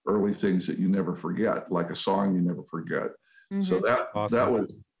those early things that you never forget, like a song you never forget. Mm-hmm. So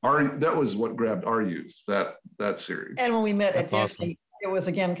that was what grabbed our youth, that series. And when we met at Disney, awesome. It was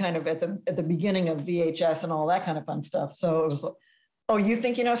again kind of at the beginning of VHS and all that kind of fun stuff. So it was like, oh, you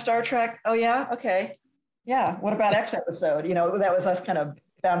think you know Star Trek? Oh yeah, okay. Yeah, what about X episode? That was us kind of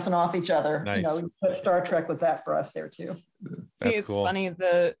bouncing off each other. Nice. But Star Trek was that for us there too. That's it's cool. funny,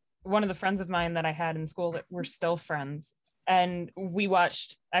 one of the friends of mine that I had in school that we're still friends, and we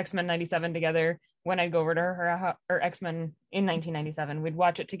watched X-Men 97 together when I'd go over to her, or X-Men in 1997. We'd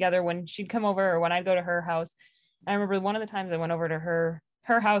watch it together when she'd come over or when I'd go to her house. And I remember one of the times I went over to her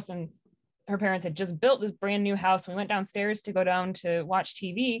house, and her parents had just built this brand new house. We went downstairs to go down to watch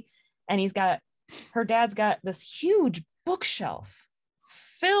TV, and her dad's got this huge bookshelf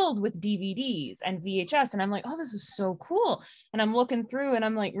filled with DVDs and VHS. And I'm like, oh, this is so cool. And I'm looking through, and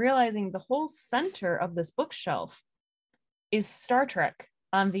I'm like realizing the whole center of this bookshelf is Star Trek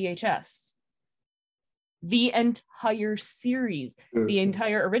on VHS. The entire series, the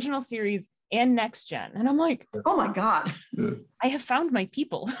entire original series and Next Gen. And I'm like, oh my God. I have found my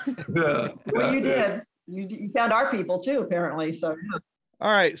people. Yeah. Well, you did. You found our people too, apparently. So yeah.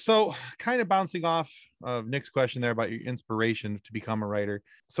 All right. So kind of bouncing off of Nick's question there about your inspiration to become a writer.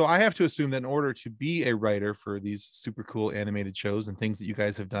 So I have to assume that in order to be a writer for these super cool animated shows and things that you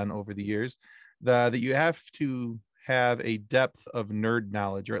guys have done over the years, that you have to have a depth of nerd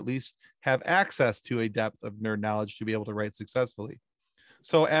knowledge, or at least have access to a depth of nerd knowledge to be able to write successfully.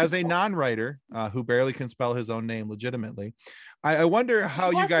 So as a non-writer who barely can spell his own name legitimately, I wonder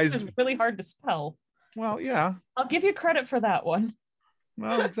how you guys... It's really hard to spell. Well, yeah. I'll give you credit for that one.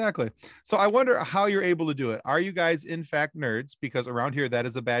 Well, exactly. So I wonder how you're able to do it. Are you guys in fact nerds? Because around here, that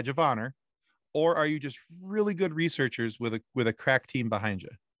is a badge of honor. Or are you just really good researchers with a crack team behind you?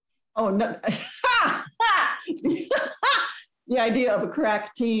 Oh, no. The idea of a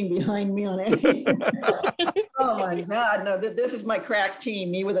crack team behind me on anything. Oh my God, no, this is my crack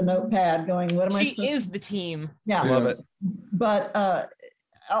team, me with a notepad going, what am I? She is the team. Yeah. Love it. But,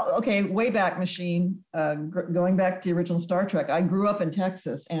 okay, way back machine, going back to the original Star Trek, I grew up in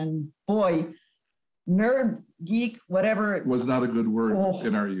Texas, and boy, nerd, geek, whatever. It was not a good word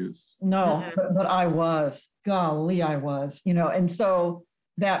in our youth. No, but I was. Golly, I was. And so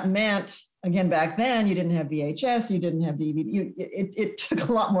that meant, again, back then, you didn't have VHS, you didn't have DVD. It took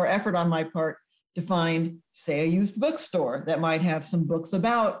a lot more effort on my part to find, say, a used bookstore that might have some books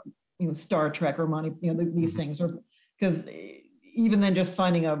about, Star Trek or these things, or because even then, just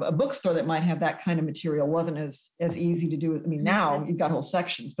finding a bookstore that might have that kind of material wasn't as easy to do. Now you've got whole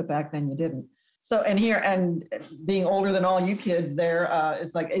sections, but back then you didn't. So, and being older than all you kids there,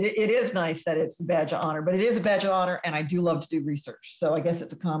 it's like, it is nice that it's a badge of honor, but it is a badge of honor, and I do love to do research. So I guess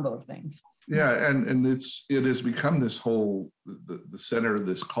it's a combo of things. Yeah, and it has become this whole, the center of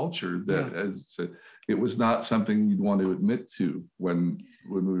this culture that, as it was not something you'd want to admit to when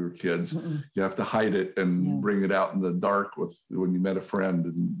we were kids. Mm-mm. You have to hide it and bring it out in the dark when you met a friend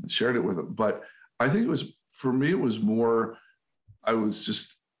and shared it with them. But I think it was, for me, it was more, I was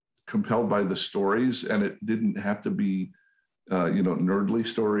just compelled by the stories, and it didn't have to be, nerdly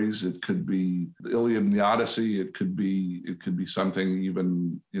stories. It could be the Iliad and the Odyssey. It could be something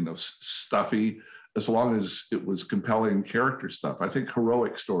even, stuffy, as long as it was compelling character stuff. I think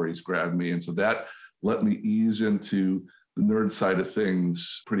heroic stories grabbed me. And so that let me ease into the nerd side of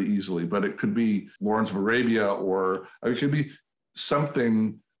things pretty easily. But it could be Lawrence of Arabia, or it could be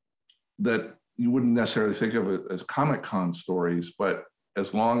something that you wouldn't necessarily think of it as Comic-Con stories, but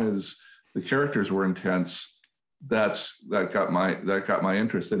as long as the characters were intense, that got my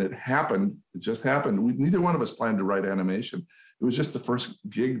interest. And it just happened. Neither one of us planned to write animation. It was just the first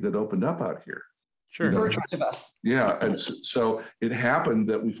gig that opened up out here. Sure. For each of us. Yeah, and so it happened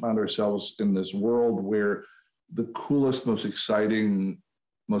that we found ourselves in this world where the coolest, most exciting,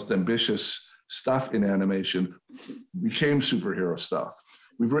 most ambitious stuff in animation became superhero stuff.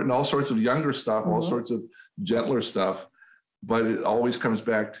 We've written all sorts of younger stuff, all sorts of gentler stuff, but it always comes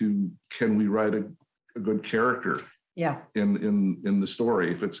back to, can we write a good character in the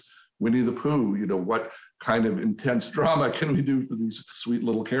story? If it's Winnie the Pooh, what kind of intense drama can we do for these sweet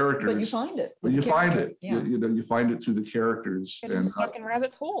little characters? But you find it. You find it. Yeah. You find it through the characters. Get him stuck in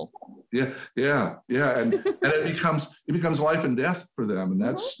Rabbit's hole. Yeah, and it becomes life and death for them, and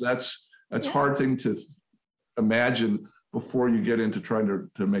that's a hard thing to imagine before you get into trying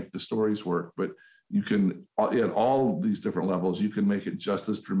to make the stories work. But you can, at all these different levels, you can make it just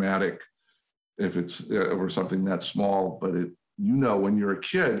as dramatic if it's over something that small. But when you're a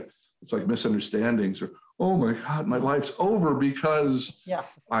kid, it's like misunderstandings, or, oh my God, my life's over because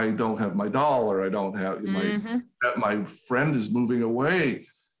I don't have my doll, or I don't have my friend is moving away.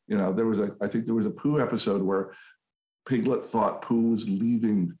 I think there was a Pooh episode where Piglet thought Pooh was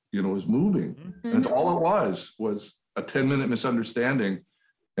leaving, was moving. And that's all it was a 10-minute misunderstanding,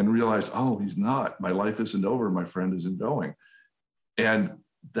 and realized, oh, he's not. My life isn't over. My friend isn't going. And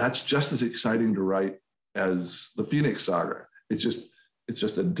that's just as exciting to write as the Phoenix Saga. It's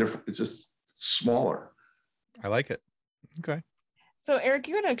just smaller. I like it. Okay. So Eric,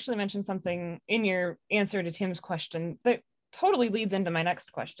 you had actually mentioned something in your answer to Tim's question that totally leads into my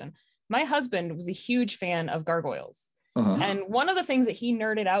next question. My husband was a huge fan of gargoyles. And one of the things that he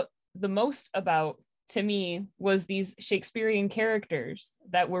nerded out the most about, to me, was these Shakespearean characters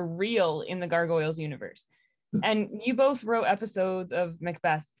that were real in the Gargoyles universe. And you both wrote episodes of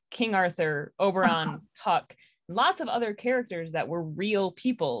Macbeth, King Arthur, Oberon, Puck, lots of other characters that were real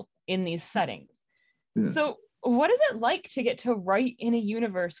people in these settings. So what is it like to get to write in a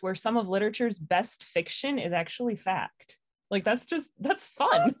universe where some of literature's best fiction is actually fact? Like, that's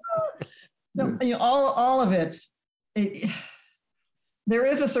fun. No, all of it, there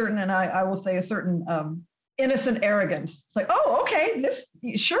is a certain, and I will say a certain innocent arrogance. It's like, oh, okay,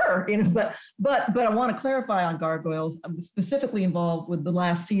 sure, but I want to clarify on Gargoyles. I'm specifically involved with the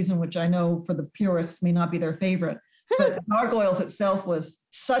last season, which I know for the purists may not be their favorite, but Gargoyles itself was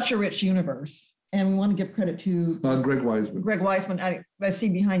such a rich universe, and we want to give credit to Greg Weisman. Greg Weisman, I see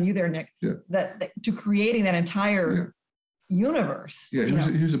behind you there, Nick. Yeah. That to creating that entire universe. Yeah,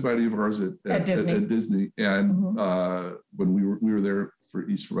 he was a buddy of ours at Disney, and when we were there for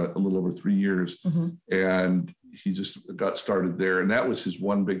about a little over 3 years, and he just got started there, and that was his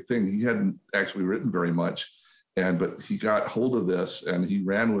one big thing. He hadn't actually written very much, but he got hold of this and he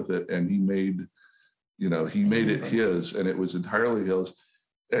ran with it, and he made it his, and it was entirely his.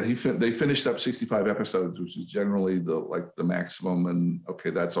 And they finished up 65 episodes, which is generally the maximum, and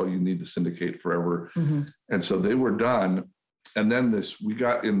okay, that's all you need to syndicate forever. And so they were done. And then we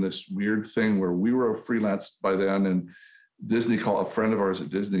got in this weird thing where we were freelance by then, and Disney called, a friend of ours at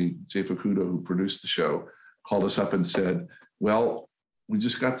Disney, Jay Fukuda, who produced the show, called us up and said, well, we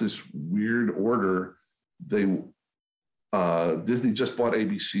just got this weird order. Disney just bought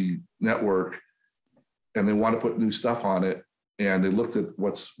ABC Network, and they want to put new stuff on it. And they looked at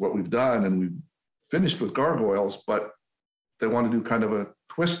what we've done, and we've finished with Gargoyles, but they want to do kind of a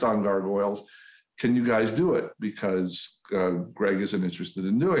twist on Gargoyles. Can you guys do it? Because Greg isn't interested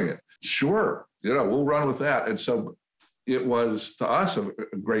in doing it. Sure, we'll run with that. And so it was, to us, a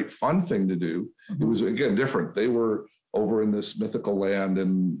great fun thing to do. It was, again, different. They were over in this mythical land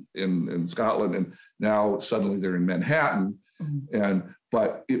in Scotland, and now suddenly they're in Manhattan.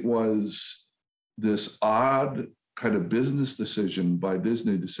 But it was this odd kind of business decision by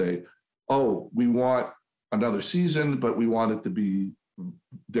Disney to say, oh, we want another season, but we want it to be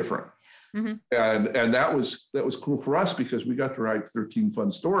different. And that was cool for us, because we got to write 13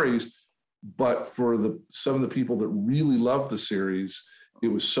 fun stories. But for some of the people that really loved the series, it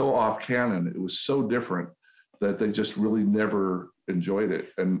was so off canon, it was so different that they just really never enjoyed it,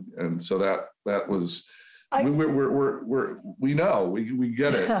 and so that was I- we know we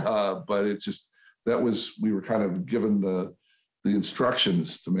get it, but it's just we were kind of given the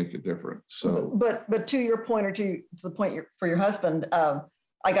instructions to make it different. So, but to your point, or to the point for your husband, I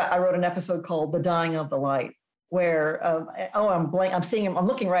wrote an episode called "The Dying of the Light," where I'm seeing him, I'm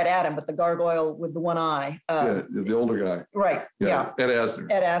looking right at him, but the gargoyle with the one eye. yeah, the older guy. Right. Yeah. Ed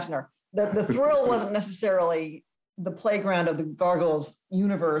Asner. Ed Asner. The thrill wasn't necessarily the playground of the Gargoyles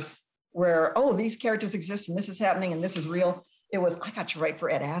universe where, oh, these characters exist and this is happening and this is real. It was, I got to write for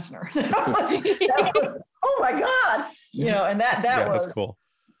Ed Asner. that was, oh my God. And that was that's cool.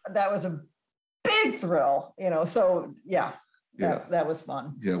 That was a big thrill, so that was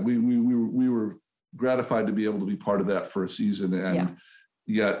fun. Yeah, we were gratified to be able to be part of that for a season, and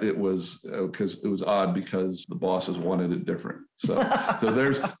yet it was because it was odd because the bosses wanted it different. So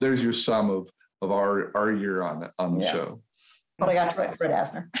there's your sum of our year on the show. But I got to write for Ed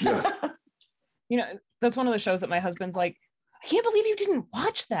Asner. Yeah. That's one of the shows that my husband's like, I can't believe you didn't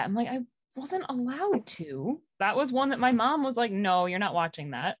watch that. I'm like, I wasn't allowed to. That was one that my mom was like, no, you're not watching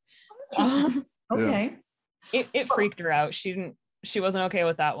that. Okay. It freaked her out. She wasn't okay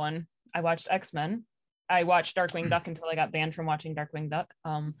with that one. I watched X-Men. I watched Darkwing Duck until I got banned from watching Darkwing Duck.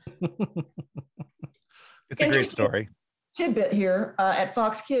 It's a great story. Tidbit here at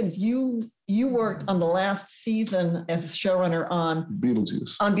Fox Kids, you worked on the last season as a showrunner on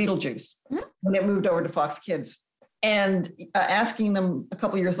Beetlejuice when it moved over to Fox Kids, and asking them a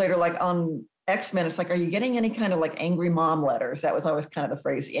couple years later, like on X-Men, it's like, are you getting any kind of like angry mom letters? That was always kind of the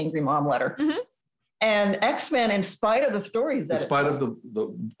phrase, the angry mom letter. And X-Men, in spite of the stories in spite of the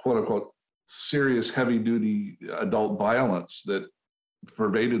quote unquote serious heavy duty adult violence that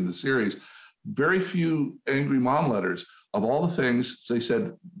pervaded the series, very few angry mom letters. Of all the things, they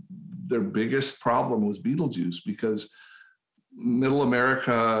said their biggest problem was Beetlejuice, because middle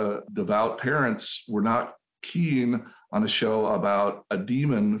America devout parents were not keen on a show about a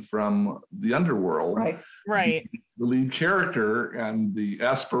demon from the underworld. Right. The lead character and the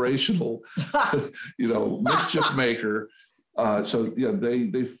aspirational, mischief maker. So yeah,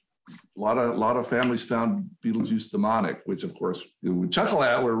 a lot of families found Beetlejuice demonic, which of course we chuckle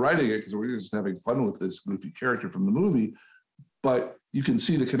at. We're writing it because we're just having fun with this goofy character from the movie, but you can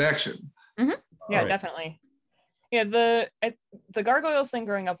see the connection. Yeah, definitely. Yeah, the Gargoyles thing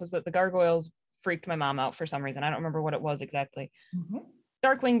growing up was that the Gargoyles freaked my mom out for some reason. I don't remember what it was exactly.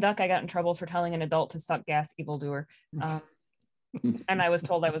 Darkwing Duck, I got in trouble for telling an adult to suck gas, evildoer. And I was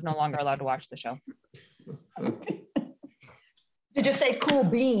told I was no longer allowed to watch the show. Did you say cool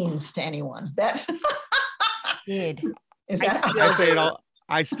beans to anyone? That did.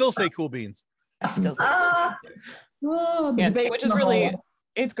 I still say cool beans. I still say which is really,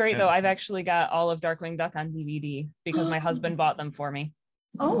 it's great though. I've actually got all of Darkwing Duck on DVD because my husband bought them for me.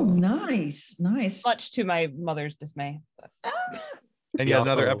 Oh, nice. Much to my mother's dismay. And yet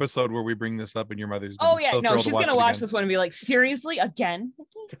another episode where we bring this up and your mother's she's going to watch this one and be like, seriously, again?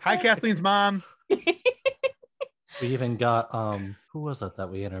 Hi, Kathleen's mom. We even got, who was it that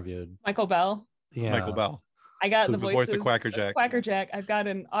we interviewed? Michael Bell. Yeah. Michael Bell. I got the voice of Quackerjack. Quackerjack. I've got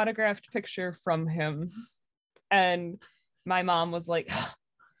an autographed picture from him. And my mom was like,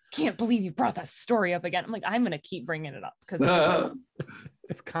 can't believe you brought that story up again. I'm like, I'm going to keep bringing it up because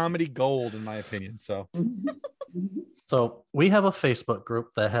it's comedy gold in my opinion. So we have a Facebook group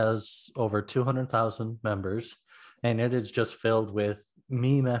that has over 200,000 members, and it is just filled with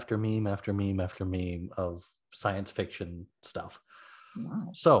meme after meme after meme after meme of science fiction stuff. Wow.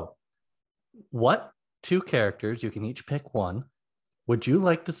 So what two characters, you can each pick one, would you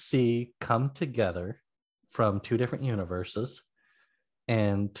like to see come together from two different universes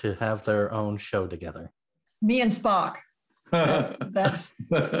and to have their own show together? Me and Spock. That's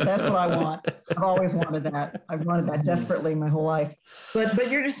what I want. I've always wanted that. I've wanted that desperately my whole life. But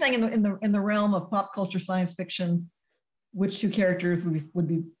you're just saying in the realm of pop culture science fiction, which two characters would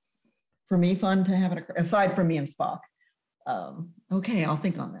be for me fun to have aside from me and Spock? Okay, I'll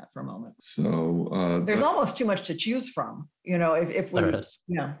think on that for a moment. So there's almost too much to choose from. If we, there is.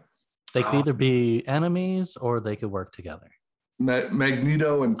 Yeah, they could either be enemies or they could work together.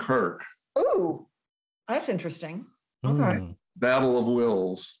 Magneto and Kirk. Ooh, that's interesting. Okay. Battle of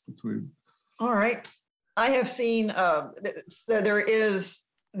wills between. All right. I have seen there is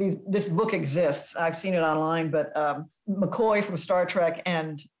this book exists. I've seen it online, but McCoy from Star Trek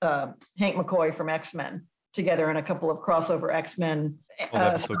and Hank McCoy from X-Men together in a couple of crossover X-Men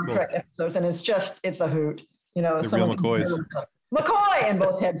Star Trek episodes, and it's a hoot. The real McCoys. McCoy, and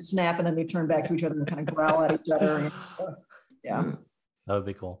both heads snap, and then they turn back to each other and kind of growl at each other. Yeah, that would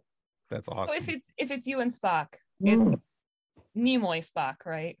be cool. That's So awesome. if it's you and Spock, Mm. it's Nimoy Spock,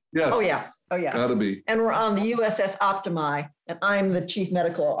 right? Yes, Oh, yeah. Oh, yeah. gotta be. And we're on the USS Optimi, and I'm the chief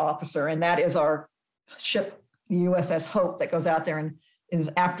medical officer, and that is our ship, the USS Hope, that goes out there and is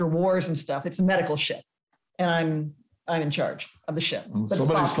after wars and stuff. It's a medical ship, and I'm in charge of the ship. Well, But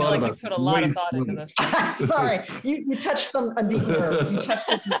somebody's Spock- I feel thought like about you put a lot of Wait, thought into wait. this. Sorry, you touched a deep nerve. You touched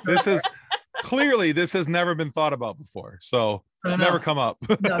it. This is clearly this has never been thought about before. So never come up.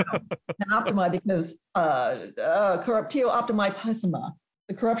 No. And Optimi, because corruptio optimi pessima,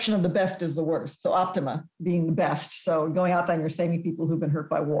 the corruption of the best is the worst. So Optima being the best. So going out there and you're saving people who've been hurt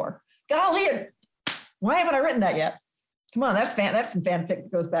by war. Golly, why haven't I written that yet? Come on, that's some fanfic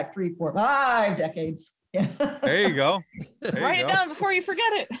that goes back 3, 4, 5 decades. Yeah. There you go. There you Write it go. down before you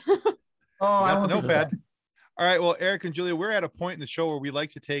forget it. Oh, I Got the won't do that. notepad. All right. Well, Eric and Julia, we're at a point in the show where we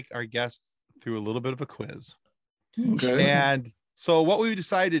like to take our guests through a little bit of a quiz. Okay. And so what we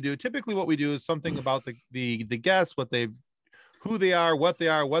decided to do, typically what we do is something about the guests, who they are, what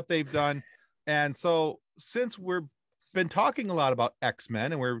they've done. And so since we've been talking a lot about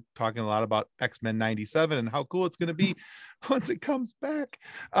X-Men and we're talking a lot about X-Men 97 and how cool it's going to be once it comes back,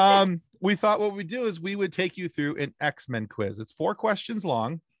 we thought what we'd do is we would take you through an X-Men quiz. It's 4 questions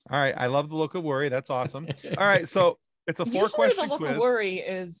long. All right. I love the look of worry. That's awesome. All right. So it's a 4-question the look quiz. of worry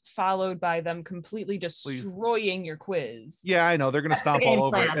is followed by them completely destroying your quiz. Yeah, I know. They're going to stomp Game all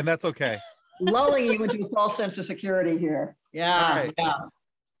over it, plan. and that's okay. Lulling you into a false sense of security here. Yeah. All right. Yeah.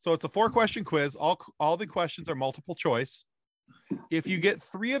 So it's a 4-question quiz. All the questions are multiple choice. If you get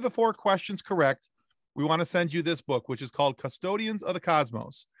 3 of the 4 questions correct, we want to send you this book, which is called Custodians of the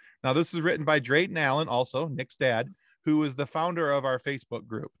Cosmos. Now, this is written by Drayton Allen, also Nick's dad, who is the founder of our Facebook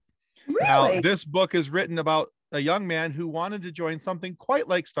group. Now, Really? this book is written about a young man who wanted to join something quite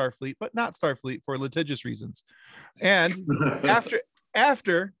like Starfleet, but not Starfleet for litigious reasons. And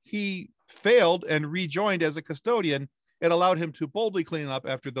after he failed and rejoined as a custodian, it allowed him to boldly clean up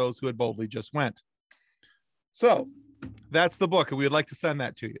after those who had boldly just went. So that's the book, and we'd like to send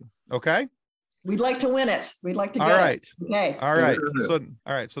that to you. Okay. We'd like to win it. We'd like to get All right. it. Okay. All right.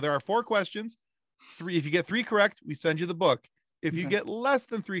 Sure. So there are 4 questions. 3. If you get 3 correct, we send you the book. If you Okay. get less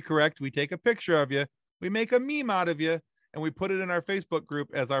than 3 correct, we take a picture of you, we make a meme out of you, and we put it in our Facebook group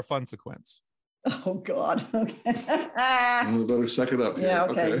as our fun sequence. Oh, God. Okay. We better suck it up. Here. Yeah,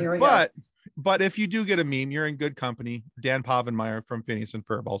 okay. Here we go. But if you do get a meme, you're in good company. Dan Povenmire from Phineas and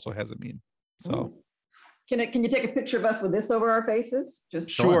Ferb also has a meme. So Ooh. Can you take a picture of us with this over our faces? Just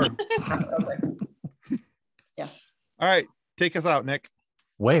sure. Okay. Yeah. All right. Take us out, Nick.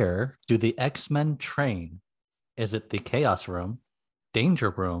 Where do the X-Men train? Is it the Chaos Room, Danger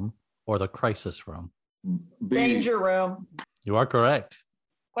Room, or the Crisis Room? B. Danger room. You are correct.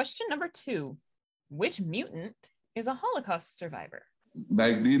 Question number 2. Which mutant is a Holocaust survivor?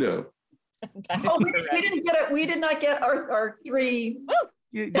 Magneto. That is Oh, we correct. didn't get it. We did not get our 3.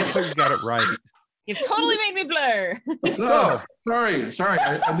 You got it right. You've totally made me blur. So sorry,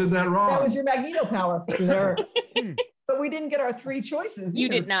 I did that That wrong. was your Magneto power there. Hmm. But we didn't get our 3 choices. You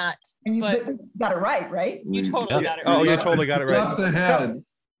either. did not. And you but- but got it right, right? You totally got it Oh, right. you totally got it right. Jumped ahead.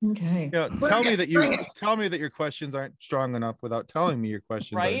 Okay. Tell me that Bring it. tell me that your questions aren't strong enough without telling me your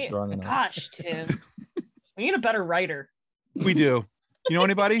questions aren't Right? strong enough. Gosh, Tim. We need a better writer. We do. You know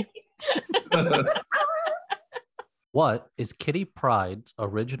anybody? What is Kitty Pryde's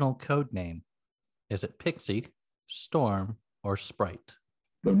original code name? Is it Pixie, Storm, or Sprite?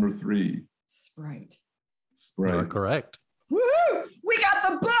 Number 3. Sprite. You are Right. correct. Woohoo! We got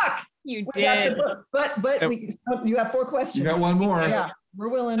the book. You We got the did. book. But you have 4 questions. You got one more. Yeah, we're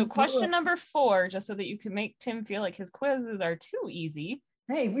willing. So we're question willing. number 4, just so that you can make Tim feel like his quizzes are too easy.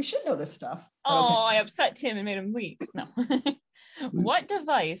 Hey, we should know this stuff. Oh, I upset Tim and made him leave. No. What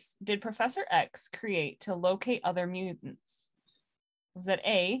device did Professor X create to locate other mutants? Was that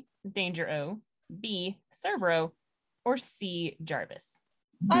A, Danger O, B, Cerebro, or C, Jarvis?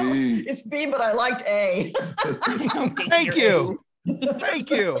 B. It's B, but I liked A. Thank you. Thank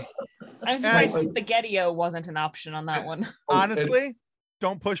you. I'm surprised And- Spaghetti-O wasn't an option on that one. Honestly,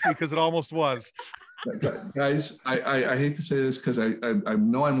 don't push me because it almost was. Guys, I hate to say this because I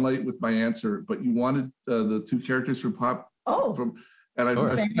know I'm late with my answer, but you wanted the 2 characters from Pop Oh, and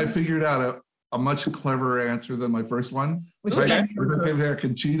Sure. I figured out a much cleverer answer than my first one. which If I, okay. if I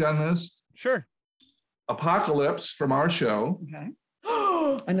can cheat on this, Sure. Apocalypse from our show. Okay.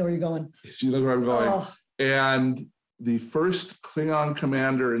 I know where you're going. You know where I'm going. Oh, And the first Klingon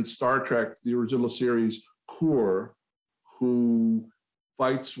commander in Star Trek, the original series, Kur, who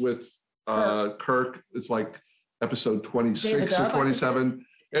fights with Kirk. It's like episode 26 David or Dubb, I think it 27.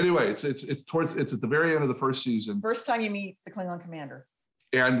 Anyway, it's at the very end of the first season. first time you meet the Klingon commander.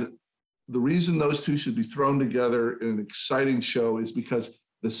 And the reason those two should be thrown together in an exciting show is because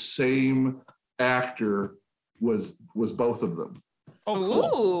the same actor was both of them. Oh,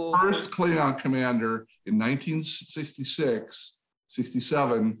 cool. Ooh. First Klingon commander in 1966,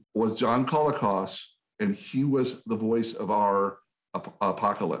 67 was John Colicos, and he was the voice of our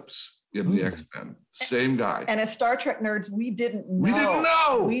Apocalypse in the X-Men. Same guy. And as Star Trek nerds, we didn't know. We didn't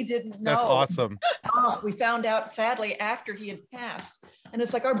know. We didn't know. That's awesome. We found out sadly after he had passed, and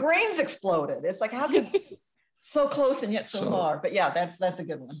it's like our brains exploded. It's like, how could so close and yet so far? But yeah, that's a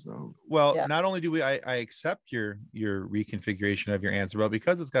good one. So, Well, Yeah. not only do I accept your reconfiguration of your answer, but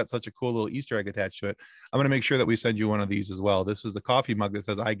because it's got such a cool little Easter egg attached to it, I'm going to make sure that we send you one of these as well. This is a coffee mug that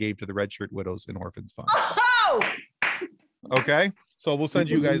says I gave to the Red Shirt Widows and Orphans Fund. Oh! Okay, so we'll send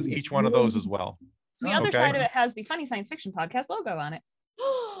you guys each one of those as well. The other Okay. side of it has the Funny Science Fiction Podcast logo on it.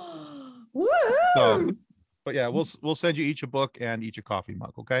 Woo! So, but yeah, we'll send you each a book and each a coffee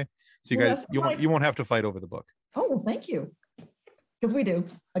mug. Okay, so you Well, guys that's you won't have to fight over the book. Oh, thank you. Because we do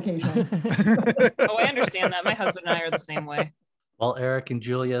occasionally. Oh, I understand that. My husband and I are the same way. Well, Eric and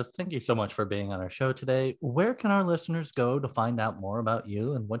Julia, thank you so much for being on our show today. Where can our listeners go to find out more about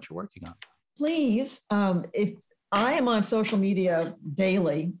you and what you're working on? Please, if I am on social media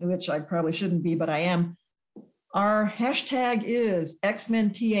daily, which I probably shouldn't be, but I am. Our hashtag is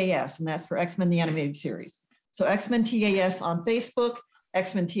X-Men TAS, and that's for X-Men the Animated Series. So X-Men TAS on Facebook,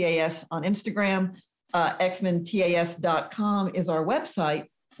 X-Men TAS on Instagram, xmentas.com is our website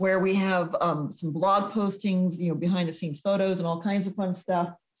where we have some blog postings, behind the scenes photos and all kinds of fun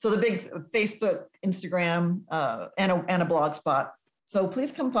stuff. So the big Facebook, Instagram, and a blog spot. So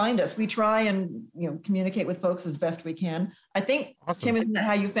please come find us. We try and communicate with folks as best we can. I think, Awesome. Tim, isn't that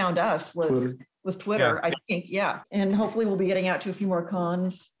how you found us? Was Twitter, I think, yeah. And hopefully we'll be getting out to a few more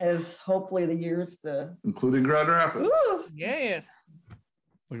cons as hopefully the years, including Grand Rapids. Ooh, Yes.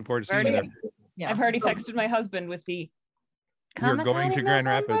 Looking forward to seeing you there. yeah. I've already texted my husband with the We're going Comic-Con to in Grand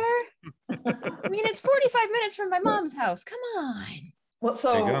November? Rapids. I mean, it's 45 minutes from my mom's house. Come on. Well,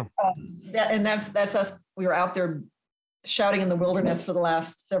 There you so that's us. We were out there shouting in the wilderness for the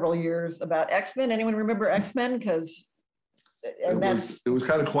last several years about X-Men. Anyone remember X-Men? It was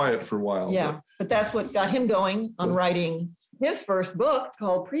kind of quiet for a while. Yeah, but that's what got him going on writing his first book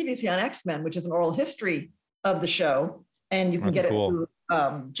called Previously on X-Men, which is an oral history of the show. And you can That's get cool. it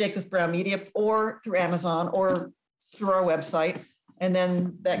through Jacobs Brown Media or through Amazon or through our website. And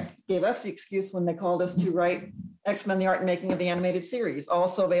then that gave us the excuse when they called us to write X-Men, the Art and Making of the Animated Series,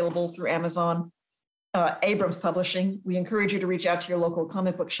 also available through Amazon, Abrams Publishing. We encourage you to reach out to your local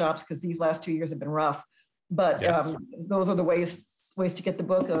comic book shops because these last 2 years have been rough. But Yes. those are the ways to get the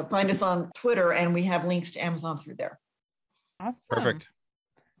book. Find us on Twitter, and we have links to Amazon through there. Awesome. Perfect.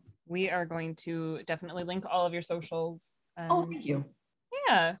 We are going to definitely link all of your socials. Oh, thank you.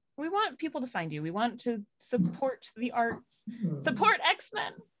 Yeah, we want people to find you. We want to support the arts, support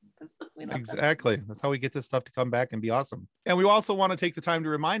X-Men. 'Cause we love them. Exactly. That's how we get this stuff to come back and be awesome. And we also want to take the time to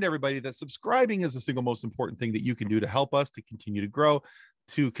remind everybody that subscribing is the single most important thing that you can do to help us to continue to grow,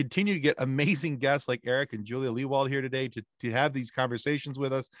 to continue to get amazing guests like Eric and Julia Leewald here today, to have these conversations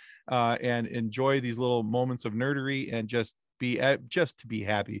with us and enjoy these little moments of nerdery and just to be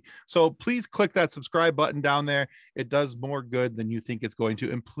happy. So please click that subscribe button down there. It does more good than you think it's going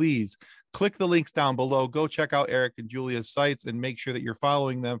to. And please click the links down below. Go check out Eric and Julia's sites and make sure that you're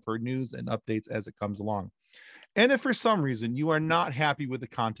following them for news and updates as it comes along. And if for some reason you are not happy with the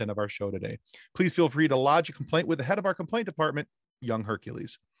content of our show today, please feel free to lodge a complaint with the head of our complaint department, Young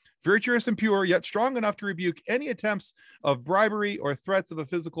Hercules. Virtuous and pure, yet strong enough to rebuke any attempts of bribery or threats of a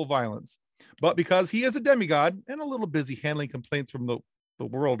physical violence. But because he is a demigod and a little busy handling complaints from the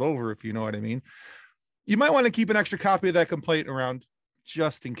world over, if you know what I mean, you might want to keep an extra copy of that complaint around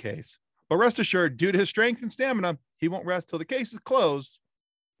just in case. But rest assured, due to his strength and stamina, he won't rest till the case is closed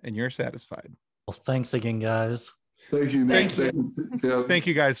and you're satisfied. Well, thanks again, guys. Thank you, Nick. Thank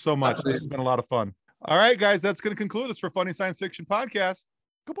you guys so much. This has been a lot of fun. All right, guys, that's going to conclude us for Funny Science Fiction Podcast.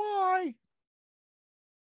 Goodbye.